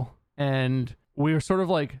girl, and we were sort of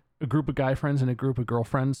like a group of guy friends and a group of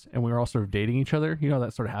girlfriends, and we were all sort of dating each other.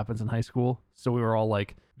 That sort of happens in high school. So we were all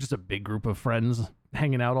like just a big group of friends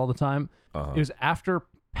hanging out all the time. Uh-huh. It was after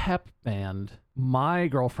pep band, my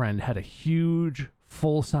girlfriend had a huge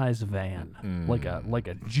full-size van, like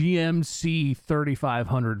a GMC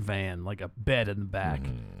 3500 van, like a bed in the back.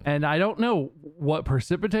 And I don't know what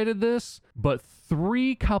precipitated this, but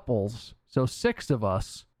 3 couples, so 6 of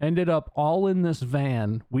us, ended up all in this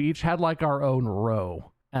van. We each had like our own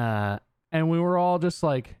row, and we were all just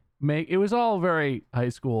like it was all very high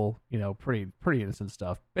school, pretty innocent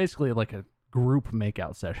stuff, basically like a group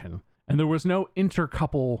makeout session. And there was no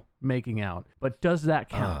intercouple making out. But does that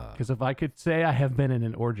count? Because if I could say I have been in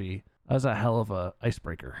an orgy, that was a hell of a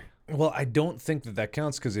icebreaker. Well, I don't think that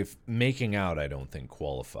counts, because if making out, I don't think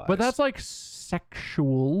qualifies. But that's like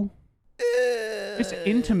sexual. It's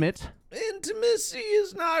intimate. Intimacy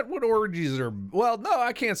is not what orgies are. Well, no,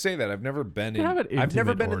 I can't say that. I've never been in. I've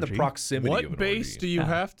never been in the proximity of an What base orgy. do you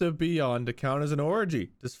have to be on to count as an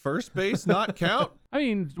orgy? Does first base not count? I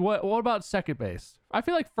mean, what about second base? I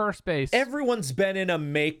feel like first base. Everyone's been in a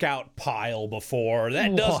makeout pile before.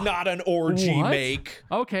 That does not an orgy What? make.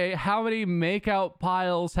 Okay, how many makeout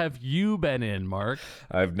piles have you been in, Mark?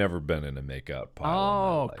 I've never been in a makeout pile. in my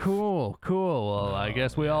Oh, life. cool. Well, I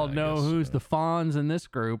guess we all know who's the fawns in this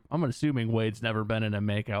group. I'm assuming Wade's never been in a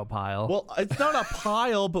makeout pile. Well, it's not a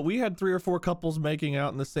pile, but we had 3 or 4 couples making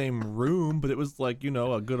out in the same room, but it was like,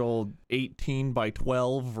 a good old 18 by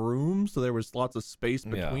 12 room, so there was lots of space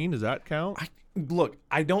between. Does that count? Look,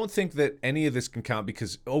 I don't think that any of this can count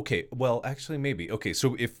because, okay, well, actually, maybe. Okay,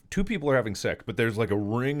 so if 2 people are having sex, but there's like a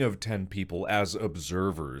ring of 10 people as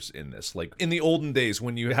observers in this, like in the olden days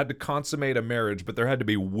when you had to consummate a marriage, but there had to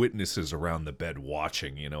be witnesses around the bed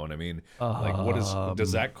watching, you know what I mean? Like,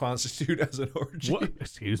 does that constitute as an orgy? What?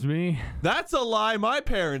 Excuse me? That's a lie my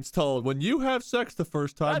parents told. When you have sex the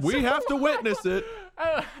first time, we have to witness it.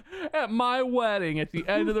 At my wedding, at the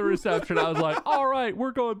end of the reception, I was like, all right,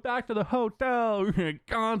 we're going back to the hotel. We're going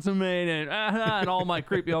to consummate it. And all my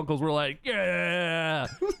creepy uncles were like, yeah.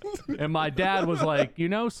 And my dad was like,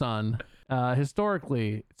 son,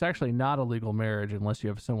 historically, it's actually not a legal marriage unless you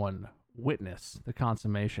have someone witness the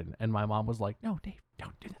consummation. And my mom was like, no, Dave,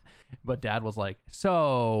 don't do that. But dad was like,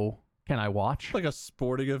 so can I watch? Like a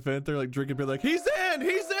sporting event. They're like drinking beer, like, he's in!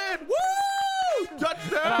 Woo!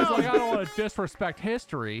 Touchdown! And I was like, I don't want to disrespect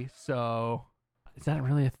history, so is that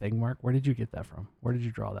really a thing, Mark? Where did you get that from? Where did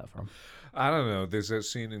you draw that from? I don't know. There's that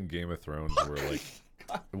scene in Game of Thrones where, like,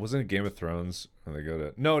 it wasn't Game of Thrones, and they go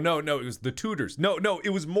to no, it was the Tudors. No, it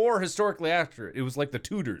was more historically accurate. It was like the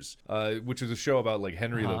Tudors, which is a show about like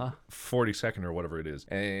Henry the 42nd or whatever it is,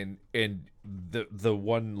 and the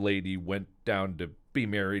one lady went down to be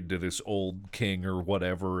married to this old king or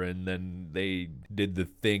whatever, and then they did the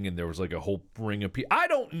thing, and there was like a whole ring of people. I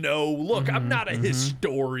don't know. Look, I'm not a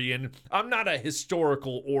historian. I'm not a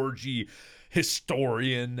historical orgy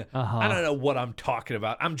historian. I don't know what I'm talking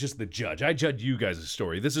about. I'm just the judge. I judge you guys'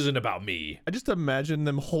 story. This isn't about me. I just imagine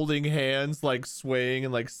them holding hands, like swaying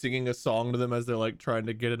and like singing a song to them as they're like trying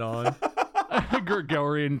to get it on. A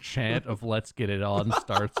Gregorian chant of "Let's Get It On"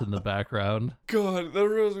 starts in the background. God, that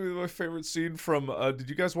reminds me of my favorite scene from. Did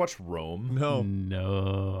you guys watch Rome?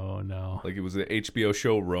 No. Like, it was the HBO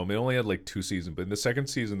show Rome. It only had like 2 seasons, but in the second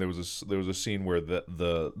season there was a scene where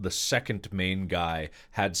the second main guy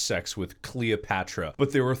had sex with Cleopatra,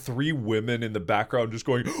 but there were 3 women in the background just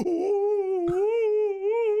going.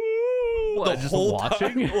 What, The just whole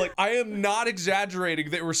watching? time, like, I am not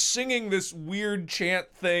exaggerating. They were singing this weird chant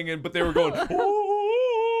thing, but they were going, like,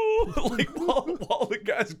 while the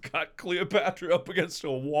guys got Cleopatra up against a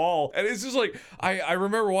wall. And it's just like, I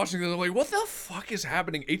remember watching this, I'm like, what the fuck is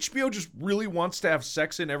happening? HBO just really wants to have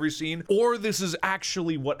sex in every scene, or this is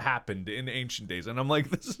actually what happened in ancient days. And I'm like,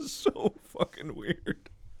 this is so fucking weird.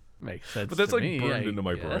 Makes sense. But that's to like me, burned I into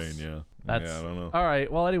my guess. brain, yeah. That's Yeah, I don't know. all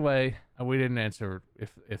right. Well, anyway, we didn't answer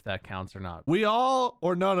if that counts or not. We all,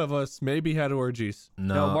 or none of us, maybe had orgies.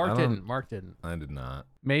 No, Mark didn't. Mark didn't. I did not.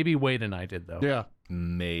 Maybe Wade and I did though. Yeah.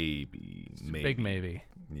 Maybe. Big maybe.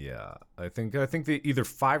 Yeah, I think that either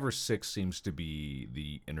 5 or 6 seems to be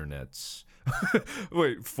the internet's.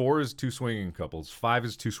 Wait, 4 is 2 swinging couples, 5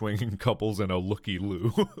 is 2 swinging couples and a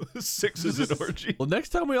looky-loo. 6 is an orgy. Well, next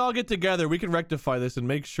time we all get together, we can rectify this and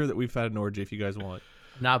make sure that we've had an orgy if you guys want.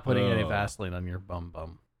 Not putting any Vaseline on your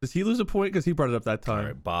bum. Does he lose a point because he brought it up that time? All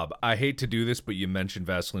right, Bob, I hate to do this, but you mentioned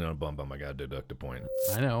Vaseline on a bum. I gotta deduct a point.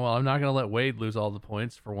 I know. Well, I'm not gonna let Wade lose all the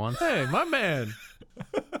points for once. Hey, my man.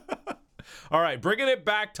 All right, bringing it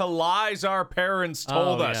back to lies our parents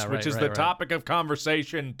told Oh, us, yeah, which right, is right, the right. topic of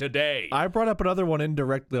conversation today. I brought up another one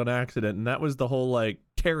indirectly on accident, and that was the whole like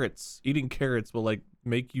carrots. Eating carrots will like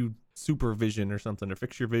make you supervision or something, or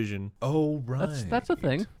fix your vision. Oh, right. That's a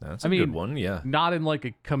thing. That's I a mean, good one, yeah. Not in like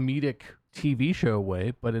a comedic TV show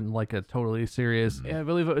way, but in like a totally serious. I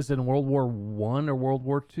believe it was in World War I or World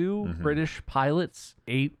War II. British pilots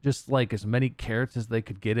ate just like as many carrots as they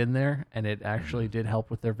could get in there, and it actually did help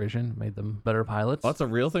with their vision, made them better pilots. That's a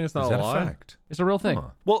real thing. It's not Is a that a lie. fact? It's a real thing. Huh.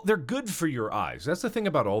 Well, they're good for your eyes. That's the thing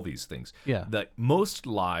about all these things. Yeah. That most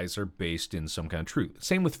lies are based in some kind of truth.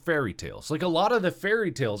 Same with fairy tales. Like a lot of the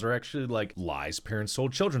fairy tales are actually like lies parents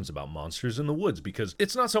told children's about monsters in the woods, because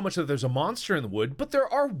it's not so much that there's a monster in the wood, but there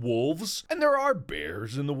are wolves and there are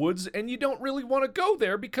bears in the woods, and you don't really want to go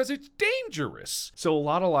there because it's dangerous. So a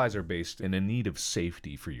lot of lies are based in a need of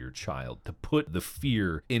safety for your child, to put the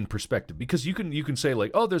fear in perspective, because you can say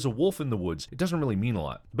like, oh, there's a wolf in the woods. It doesn't really mean a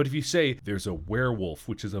lot. But if you say there's a werewolf,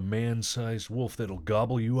 which is a man-sized wolf that'll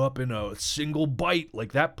gobble you up in a single bite,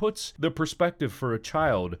 like that puts the perspective for a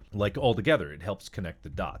child like all together. It helps connect the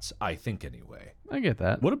dots, I think anyway. I get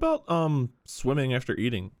that. What about swimming after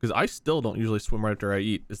eating? Because I still don't usually swim right after I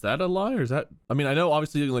eat. Is that a lie, or is that? I mean, I know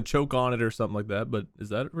obviously you're gonna choke on it or something like that, but is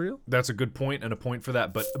that real? That's a good point and a point for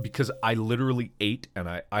that. But because I literally ate, and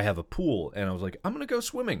I have a pool, and I was like, I'm gonna go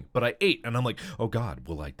swimming, but I ate, and I'm like, oh God,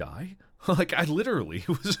 will I die? Like I literally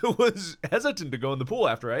was hesitant to go in the pool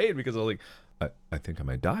after I ate, because I was like, I think I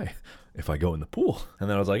might die if I go in the pool. And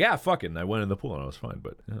then I was like, yeah, fuck it. And I went in the pool and I was fine.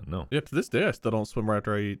 But yeah, no. Yeah, to this day, I still don't swim right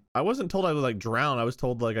after I eat. I wasn't told I would like drown. I was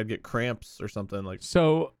told like I'd get cramps or something. Like,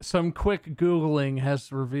 So some quick Googling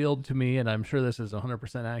has revealed to me, and I'm sure this is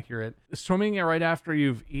 100% accurate, swimming right after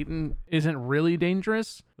you've eaten isn't really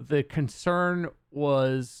dangerous. The concern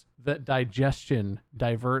was that digestion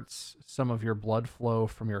diverts some of your blood flow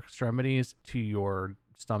from your extremities to your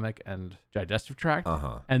stomach and digestive tract,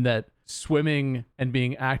 and that swimming and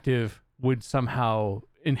being active would somehow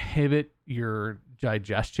inhibit your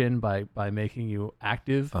digestion by making you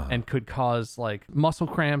active, and could cause like muscle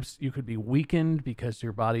cramps. You could be weakened because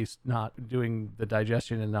your body's not doing the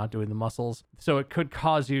digestion and not doing the muscles, so it could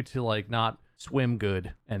cause you to like not swim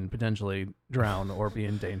good and potentially drown or be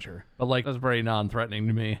in danger. But like, that's very non-threatening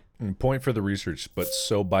to me. Point for the research. But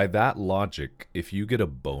so by that logic, if you get a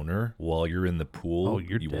boner while you're in the pool,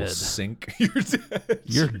 you're you will dead. sink. You're dead.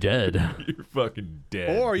 You're dead. You're fucking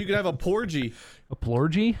dead. or you could have a porgy. A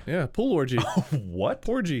plorgy? Yeah, pool orgy. What?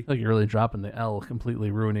 Porgy. Like you're really dropping the L,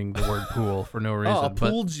 completely ruining the word pool for no reason. Oh, a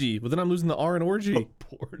but poolgy. But then I'm losing the R in orgy.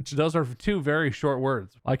 those are two very short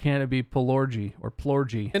words. Why can't it be plorgy or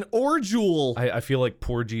plorgy? An orjule. I feel like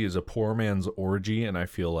porgy is a poor man's orgy, and I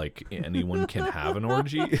feel like anyone can have an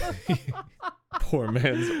orgy. Poor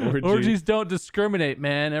man's orgy. Orgies don't discriminate,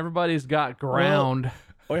 man. Everybody's got ground.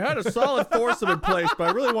 I had a solid foursome in place, but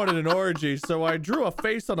I really wanted an orgy, so I drew a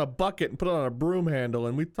face on a bucket and put it on a broom handle,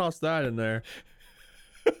 and we tossed that in there.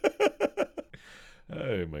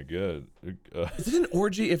 Oh my god. Is it an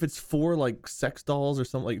orgy if it's 4 like sex dolls or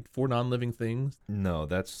something, like 4 non-living things? No,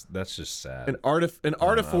 that's just sad. An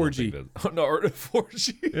artiforgy. An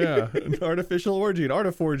artiforgy. Yeah, an artificial orgy, an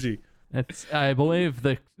artiforgy. It's, I believe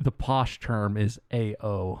the posh term is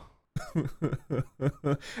AO.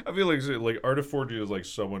 I feel like artiforgy is like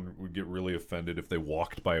someone would get really offended if they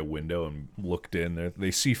walked by a window and looked in.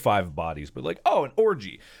 They see 5 bodies, but like, oh, an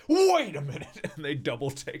orgy. Wait a minute, and they double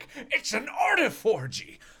take. It's an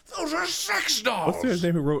artiforgy. Those are sex dolls. What's the guy's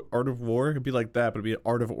name who wrote Art of War? It'd be like that, but it'd be an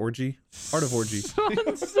Art of Orgy. Art of Orgy.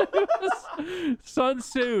 Sun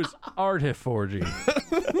Tzu's Artiforgy.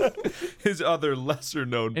 His other lesser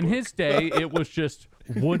known In his day, it was just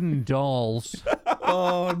wooden dolls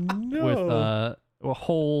Oh no. with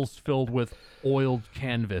holes filled with oiled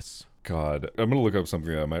canvas. God, I'm gonna look up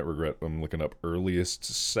something that I might regret. I'm looking up earliest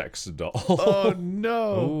sex doll. Oh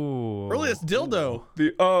no. Ooh. Earliest dildo.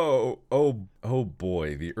 Oh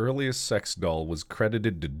boy, the earliest sex doll was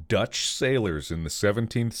credited to Dutch sailors in the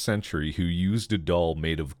 17th century who used a doll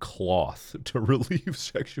made of cloth to relieve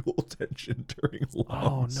sexual tension during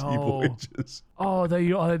long sea voyages. Oh,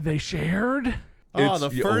 they shared? Oh, It's- the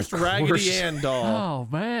yeah, first of Raggedy course. Ann doll. Oh,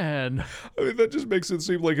 man. I mean, that just makes it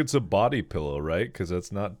seem like it's a body pillow, right? Because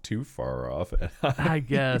that's not too far off. I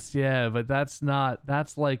guess, yeah, but that's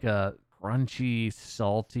like a crunchy,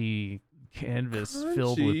 salty canvas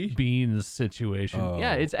filled Crunchy? with beans situation. Oh.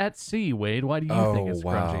 Yeah, it's at sea, Wade. Why do you think it's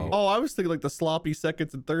crunchy? Oh, I was thinking like the sloppy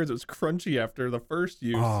seconds and thirds. It was crunchy after the first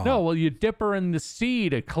use. No, well, you dip her in the sea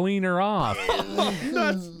to clean her off.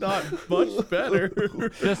 That's not much better.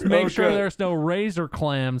 Just make sure there's no razor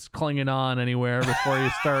clams clinging on anywhere before you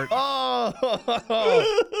start. Oh,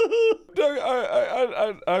 Doug,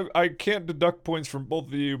 I can't deduct points from both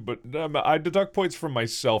of you, but I deduct points from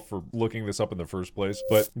myself for looking this up in the first place.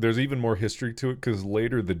 But there's even more history to it because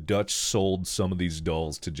later the Dutch sold some of these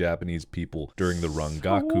dolls to Japanese people during the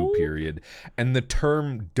Rangaku period, and the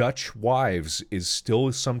term Dutch wives is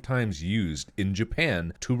still sometimes used in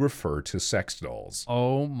Japan to refer to sex dolls.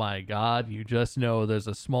 Oh my God, you just know there's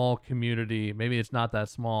a small community, maybe it's not that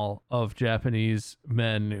small, of Japanese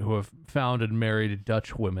men who have found and married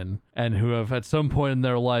Dutch women and who have at some point in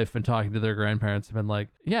their life been talking to their grandparents and been like,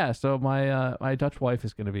 yeah, so my Dutch wife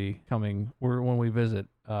is going to be coming when we visit.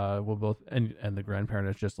 We'll both, and the grandparent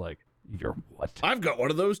is just like, you're what? I've got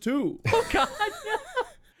one of those too. Oh God.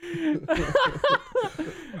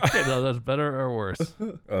 Okay, no, that's better or worse?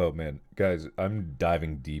 Oh man, guys, I'm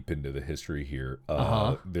diving deep into the history here.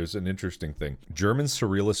 There's an interesting thing. German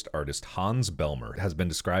surrealist artist Hans Bellmer has been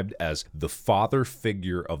described as the father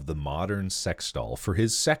figure of the modern sex doll for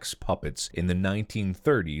his sex puppets in the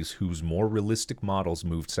 1930s, whose more realistic models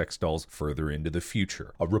moved sex dolls further into the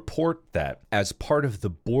future. A report that, as part of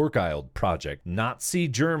the Borghild project, Nazi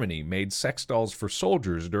Germany made sex dolls for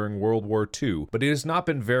soldiers during World War II, but it has not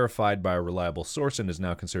been verified by a reliable source and is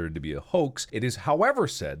now considered to be a hoax. It is, however,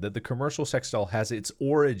 said that the commercial sex doll has its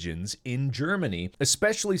origins in Germany,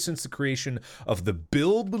 especially since the creation of the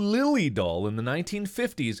Bild Lilly doll in the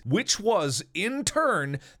 1950s, which was, in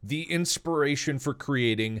turn, the inspiration for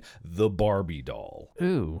creating the Barbie doll.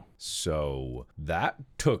 Ooh. So that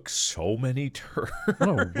took so many turns.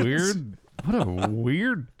 What a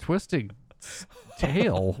weird twisting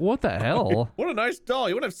tale. What the hell? What a nice doll.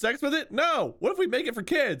 You want to have sex with it? No. What if we make it for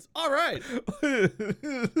kids? All right.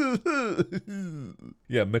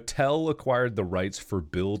 Yeah, Mattel acquired the rights for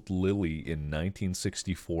Bild Lilly in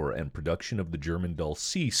 1964, and production of the German doll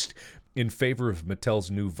ceased in favor of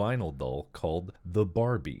Mattel's new vinyl doll called the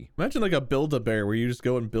Barbie. Imagine like a Build-A-Bear where you just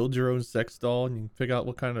go and build your own sex doll and you pick out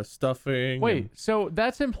what kind of stuffing. Wait, so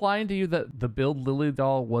that's implying to you that the Bild Lilly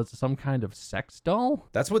doll was some kind of sex doll?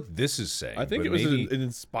 That's what this is saying. I think but it was maybe... it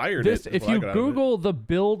inspired This, it. if you Google the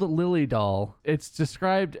Bild Lilly doll, it's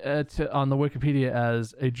described on the Wikipedia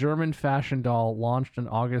as a German fashion doll launched in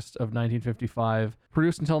August of 1955,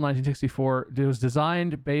 produced until 1964. It was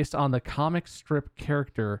designed based on the comic strip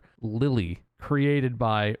character Lily, created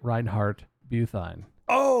by Reinhard Buthine.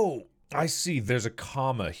 Oh, I see. There's a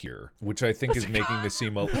comma here, which I think is making this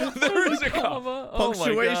seem a... There is a comma. Oh my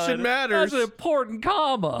Punctuation God. matters. That's an important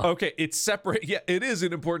comma. Okay, it's separate. Yeah, it is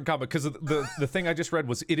an important comma because the thing I just read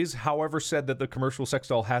was, it is, however, said that the commercial sex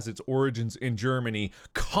doll has its origins in Germany,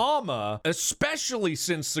 comma, especially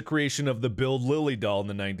since the creation of the Bild Lilly doll in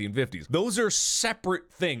the 1950s. Those are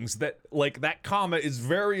separate things that, like, that comma is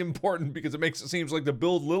very important because it makes it seem like the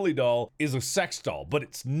Bild Lilly doll is a sex doll, but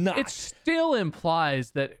it's not. It still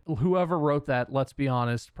implies that whoever wrote that, let's be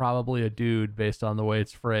honest, probably a dude based on the way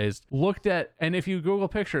it's phrased, looked at, and if you Google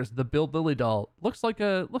pictures, the Bild Lilly doll looks like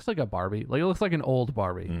a Barbie. Like, it looks like an old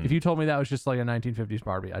Barbie. If you told me that was just like a 1950s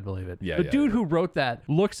Barbie, I'd believe it. Yeah, the dude who wrote that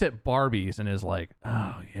looks at Barbies and is like,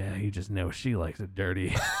 oh yeah, you just know she likes it dirty.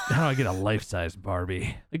 How do I get a life-size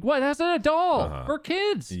Barbie? Like, what? That's not a doll for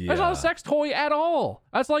kids. That's not a sex toy at all.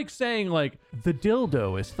 That's like saying, like, the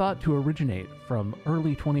dildo is thought to originate from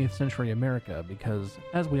early 20th century America because,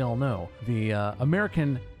 as we all know, the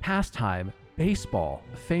American pastime baseball,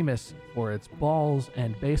 famous for its balls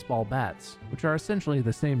and baseball bats, which are essentially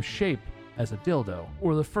the same shape as a dildo,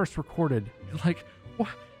 were the first recorded. Like, what?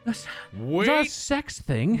 That's not a sex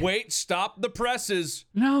thing. Wait, stop the presses.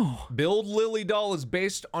 No. Bild Lilly doll is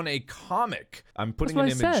based on a comic. I'm putting an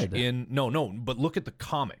That's what I image said. in. No, but look at the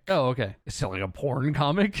comic. Oh, okay. Is it like a porn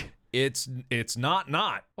comic? It's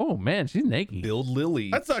not. Oh man, she's naked. Bild Lilly.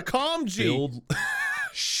 That's a calm G. Bild.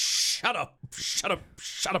 Shut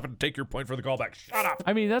up and take your point for the callback. Shut up.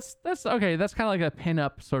 I mean, that's okay. That's kind of like a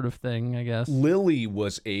pin-up sort of thing, I guess. Lily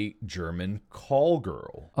was a German call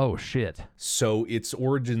girl. Oh shit. So its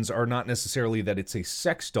origins are not necessarily that it's a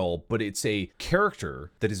sex doll, but it's a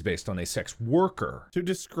character that is based on a sex worker. To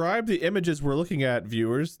describe the images we're looking at,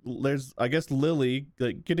 viewers, there's, I guess, Lily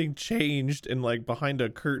like getting changed in like behind a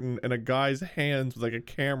curtain and a guy's hands with like a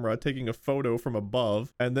camera taking a photo from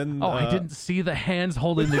above. And then I didn't see the hands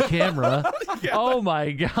holding the camera. Oh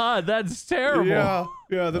my God, that's terrible. Yeah.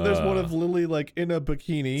 Then there's one of Lily like in a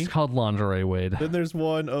bikini. It's called lingerie, Wade. Then there's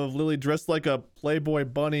one of Lily dressed like a Playboy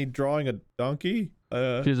bunny drawing a donkey.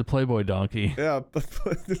 She's a Playboy donkey. Yeah.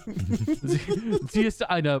 Just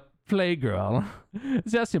a playgirl.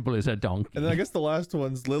 It's as simple as a donkey. And then I guess the last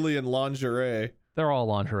one's Lily in lingerie. They're all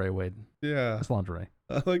lingerie, Wade. Yeah. It's lingerie.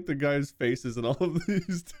 I like the guy's faces in all of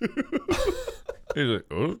these too. He's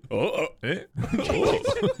like, eh?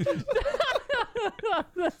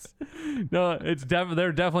 No,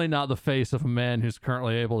 they're definitely not the face of a man who's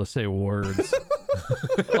currently able to say words.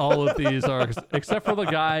 All of these are, except for the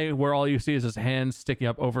guy where all you see is his hand sticking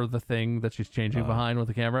up over the thing that she's changing behind with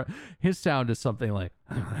the camera. His sound is something like.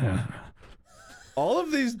 All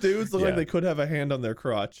of these dudes look Yeah. like they could have a hand on their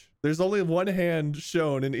crotch. There's only one hand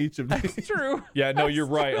shown in each of these. True. Yeah, no, you're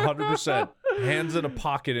right, 100%. Hands in a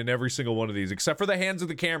pocket in every single one of these, except for the hands of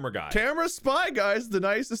the camera guy. Camera spy guy's the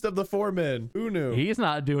nicest of the four men. Who knew? He's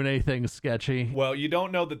not doing anything sketchy. Well, you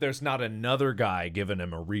don't know that there's not another guy giving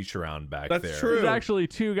him a reach around back That's there. true. There's actually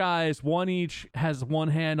two guys. One each has one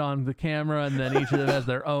hand on the camera, and then each of them has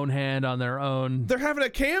their own hand on their own. They're having a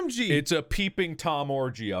cam G. It's a peeping Tom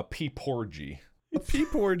orgy, a peep orgy. a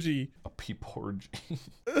peep orgy. A peep orgy.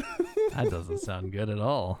 That doesn't sound good at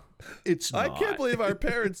all. It's I not. can't believe our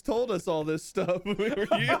parents told us all this stuff when we were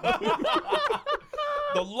young.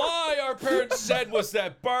 The lie our parents said was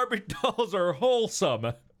that Barbie dolls are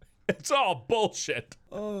wholesome. It's all bullshit.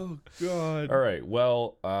 Oh God. All right,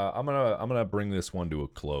 well, I'm gonna bring this one to a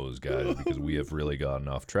close, guys, because we have really gotten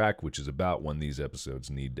off track, which is about when these episodes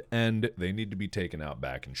need to end. They need to be taken out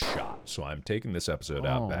back and shot. So I'm taking this episode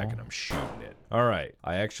out back and I'm shooting it. All right,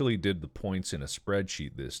 I actually did the points in a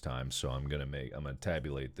spreadsheet this time, so I'm gonna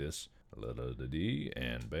tabulate this.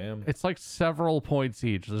 And bam. It's like several points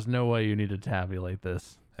each. There's no way you need to tabulate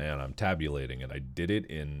this. And I'm tabulating it. I did it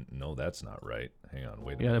in. No, that's not right. Hang on,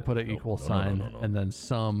 wait a You gotta minute. put an No, equal no, sign, no. and then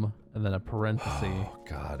sum, and then a parenthesis. Oh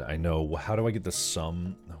God, I know. How do I get the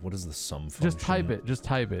sum? What is the sum function? Just type it. Just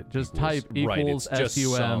type it. Just type Right, equals it's just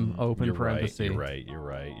SUM sum. open You're parenthesis. Right, you're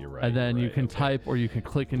right. And then you're you right, can okay. type or you can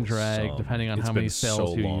click and drag Sum. depending on It's how many been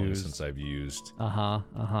cells so you long use. since I've used.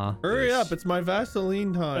 Hurry up! It's my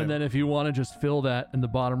Vaseline time. And then if you want to just fill that in the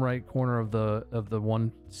bottom right corner of the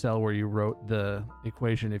one cell where you wrote the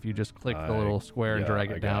equation, if you just click the little square and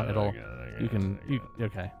drag I it got down, it, I it'll got it, I you got can it, I you got it.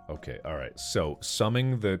 okay. Okay, all right. So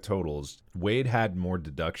summing the totals, Wade had more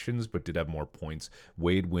deductions, but did have more points.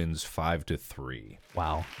 Wade wins 5-3.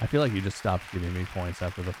 Wow, I feel like you just stopped giving me points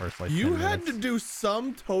after the first like. you 10 had minutes. to do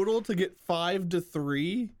sum total to get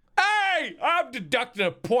 5-3. Hey, I'm deducting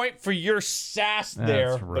a point for your sass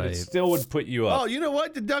there, That's but it right. still would put you up. Oh, you know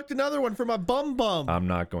what? Deduct another one for my bum. I'm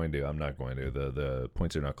not going to. The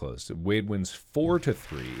points are not close. Wade wins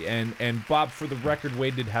 4-3. And Bob, for the record,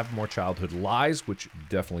 Wade did have more childhood lies, which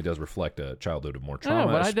definitely does reflect a childhood of more trauma.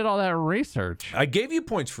 No, but I did all that research. I gave you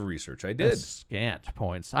points for research. I did. That's scant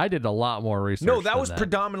points. I did a lot more research. No, that than was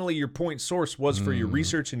predominantly your point source was for your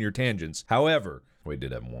research and your tangents. However, Wade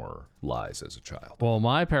did have more lies as a child. Well,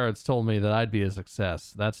 my parents told me that I'd be a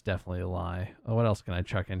success. That's definitely a lie. Oh, what else can I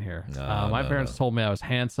chuck in here? My parents told me I was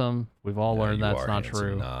handsome. We've all learned You that's are not handsome.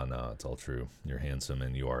 true. No, it's all true. You're handsome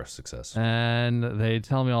and you are a success. And they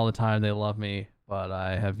tell me all the time they love me, but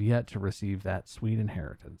I have yet to receive that sweet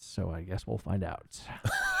inheritance. So I guess we'll find out.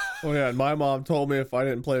 Oh yeah, and my mom told me if I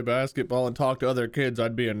didn't play basketball and talk to other kids,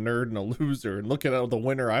 I'd be a nerd and a loser. And look at the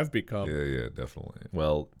winner I've become. Yeah, definitely.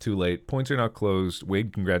 Well, too late. Points are not closed.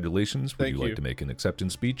 Wade, congratulations. Would Thank you like you. to make an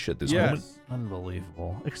acceptance speech at this moment? Yes.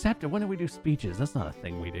 Unbelievable. Except when do we do speeches? That's not a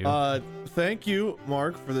thing we do. Thank you,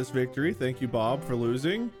 Mark, for this victory. Thank you, Bob, for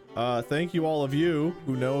losing. Thank you, all of you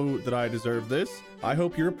who know that I deserve this. I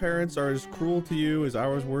hope your parents are as cruel to you as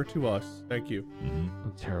ours were to us. Thank you. A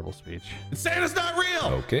terrible speech. And Santa's not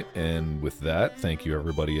real! Okay, and with that, thank you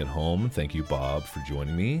everybody at home. Thank you, Bob, for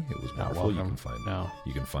joining me. It was Not wonderful. welcome.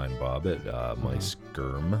 You can find Bob at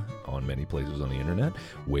MySkirm on many places on the internet.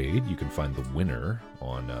 Wade, you can find the winner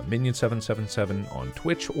on Minion777 on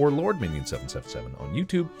Twitch or Lord Minion777 on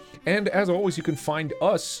YouTube. And as always, you can find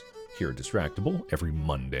us here at Distractable every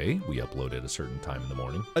Monday. We upload at a certain time in the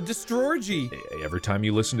morning. A Destroorgy. Every time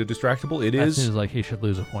you listen to Distractable, it That is. seems like he should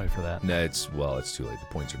lose a point for that. No, it's too late. The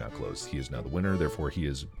points are now closed. He is now the winner. Therefore, he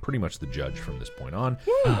is pretty much the judge from this point on.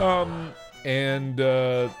 And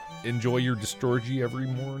enjoy your Distorgy every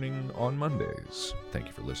morning on Mondays. Thank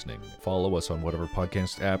you for listening. Follow us on whatever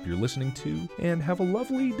podcast app you're listening to, and have a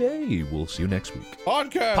lovely day. We'll see you next week.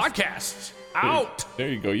 Podcast. Podcasts out. There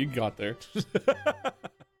you go. You got there.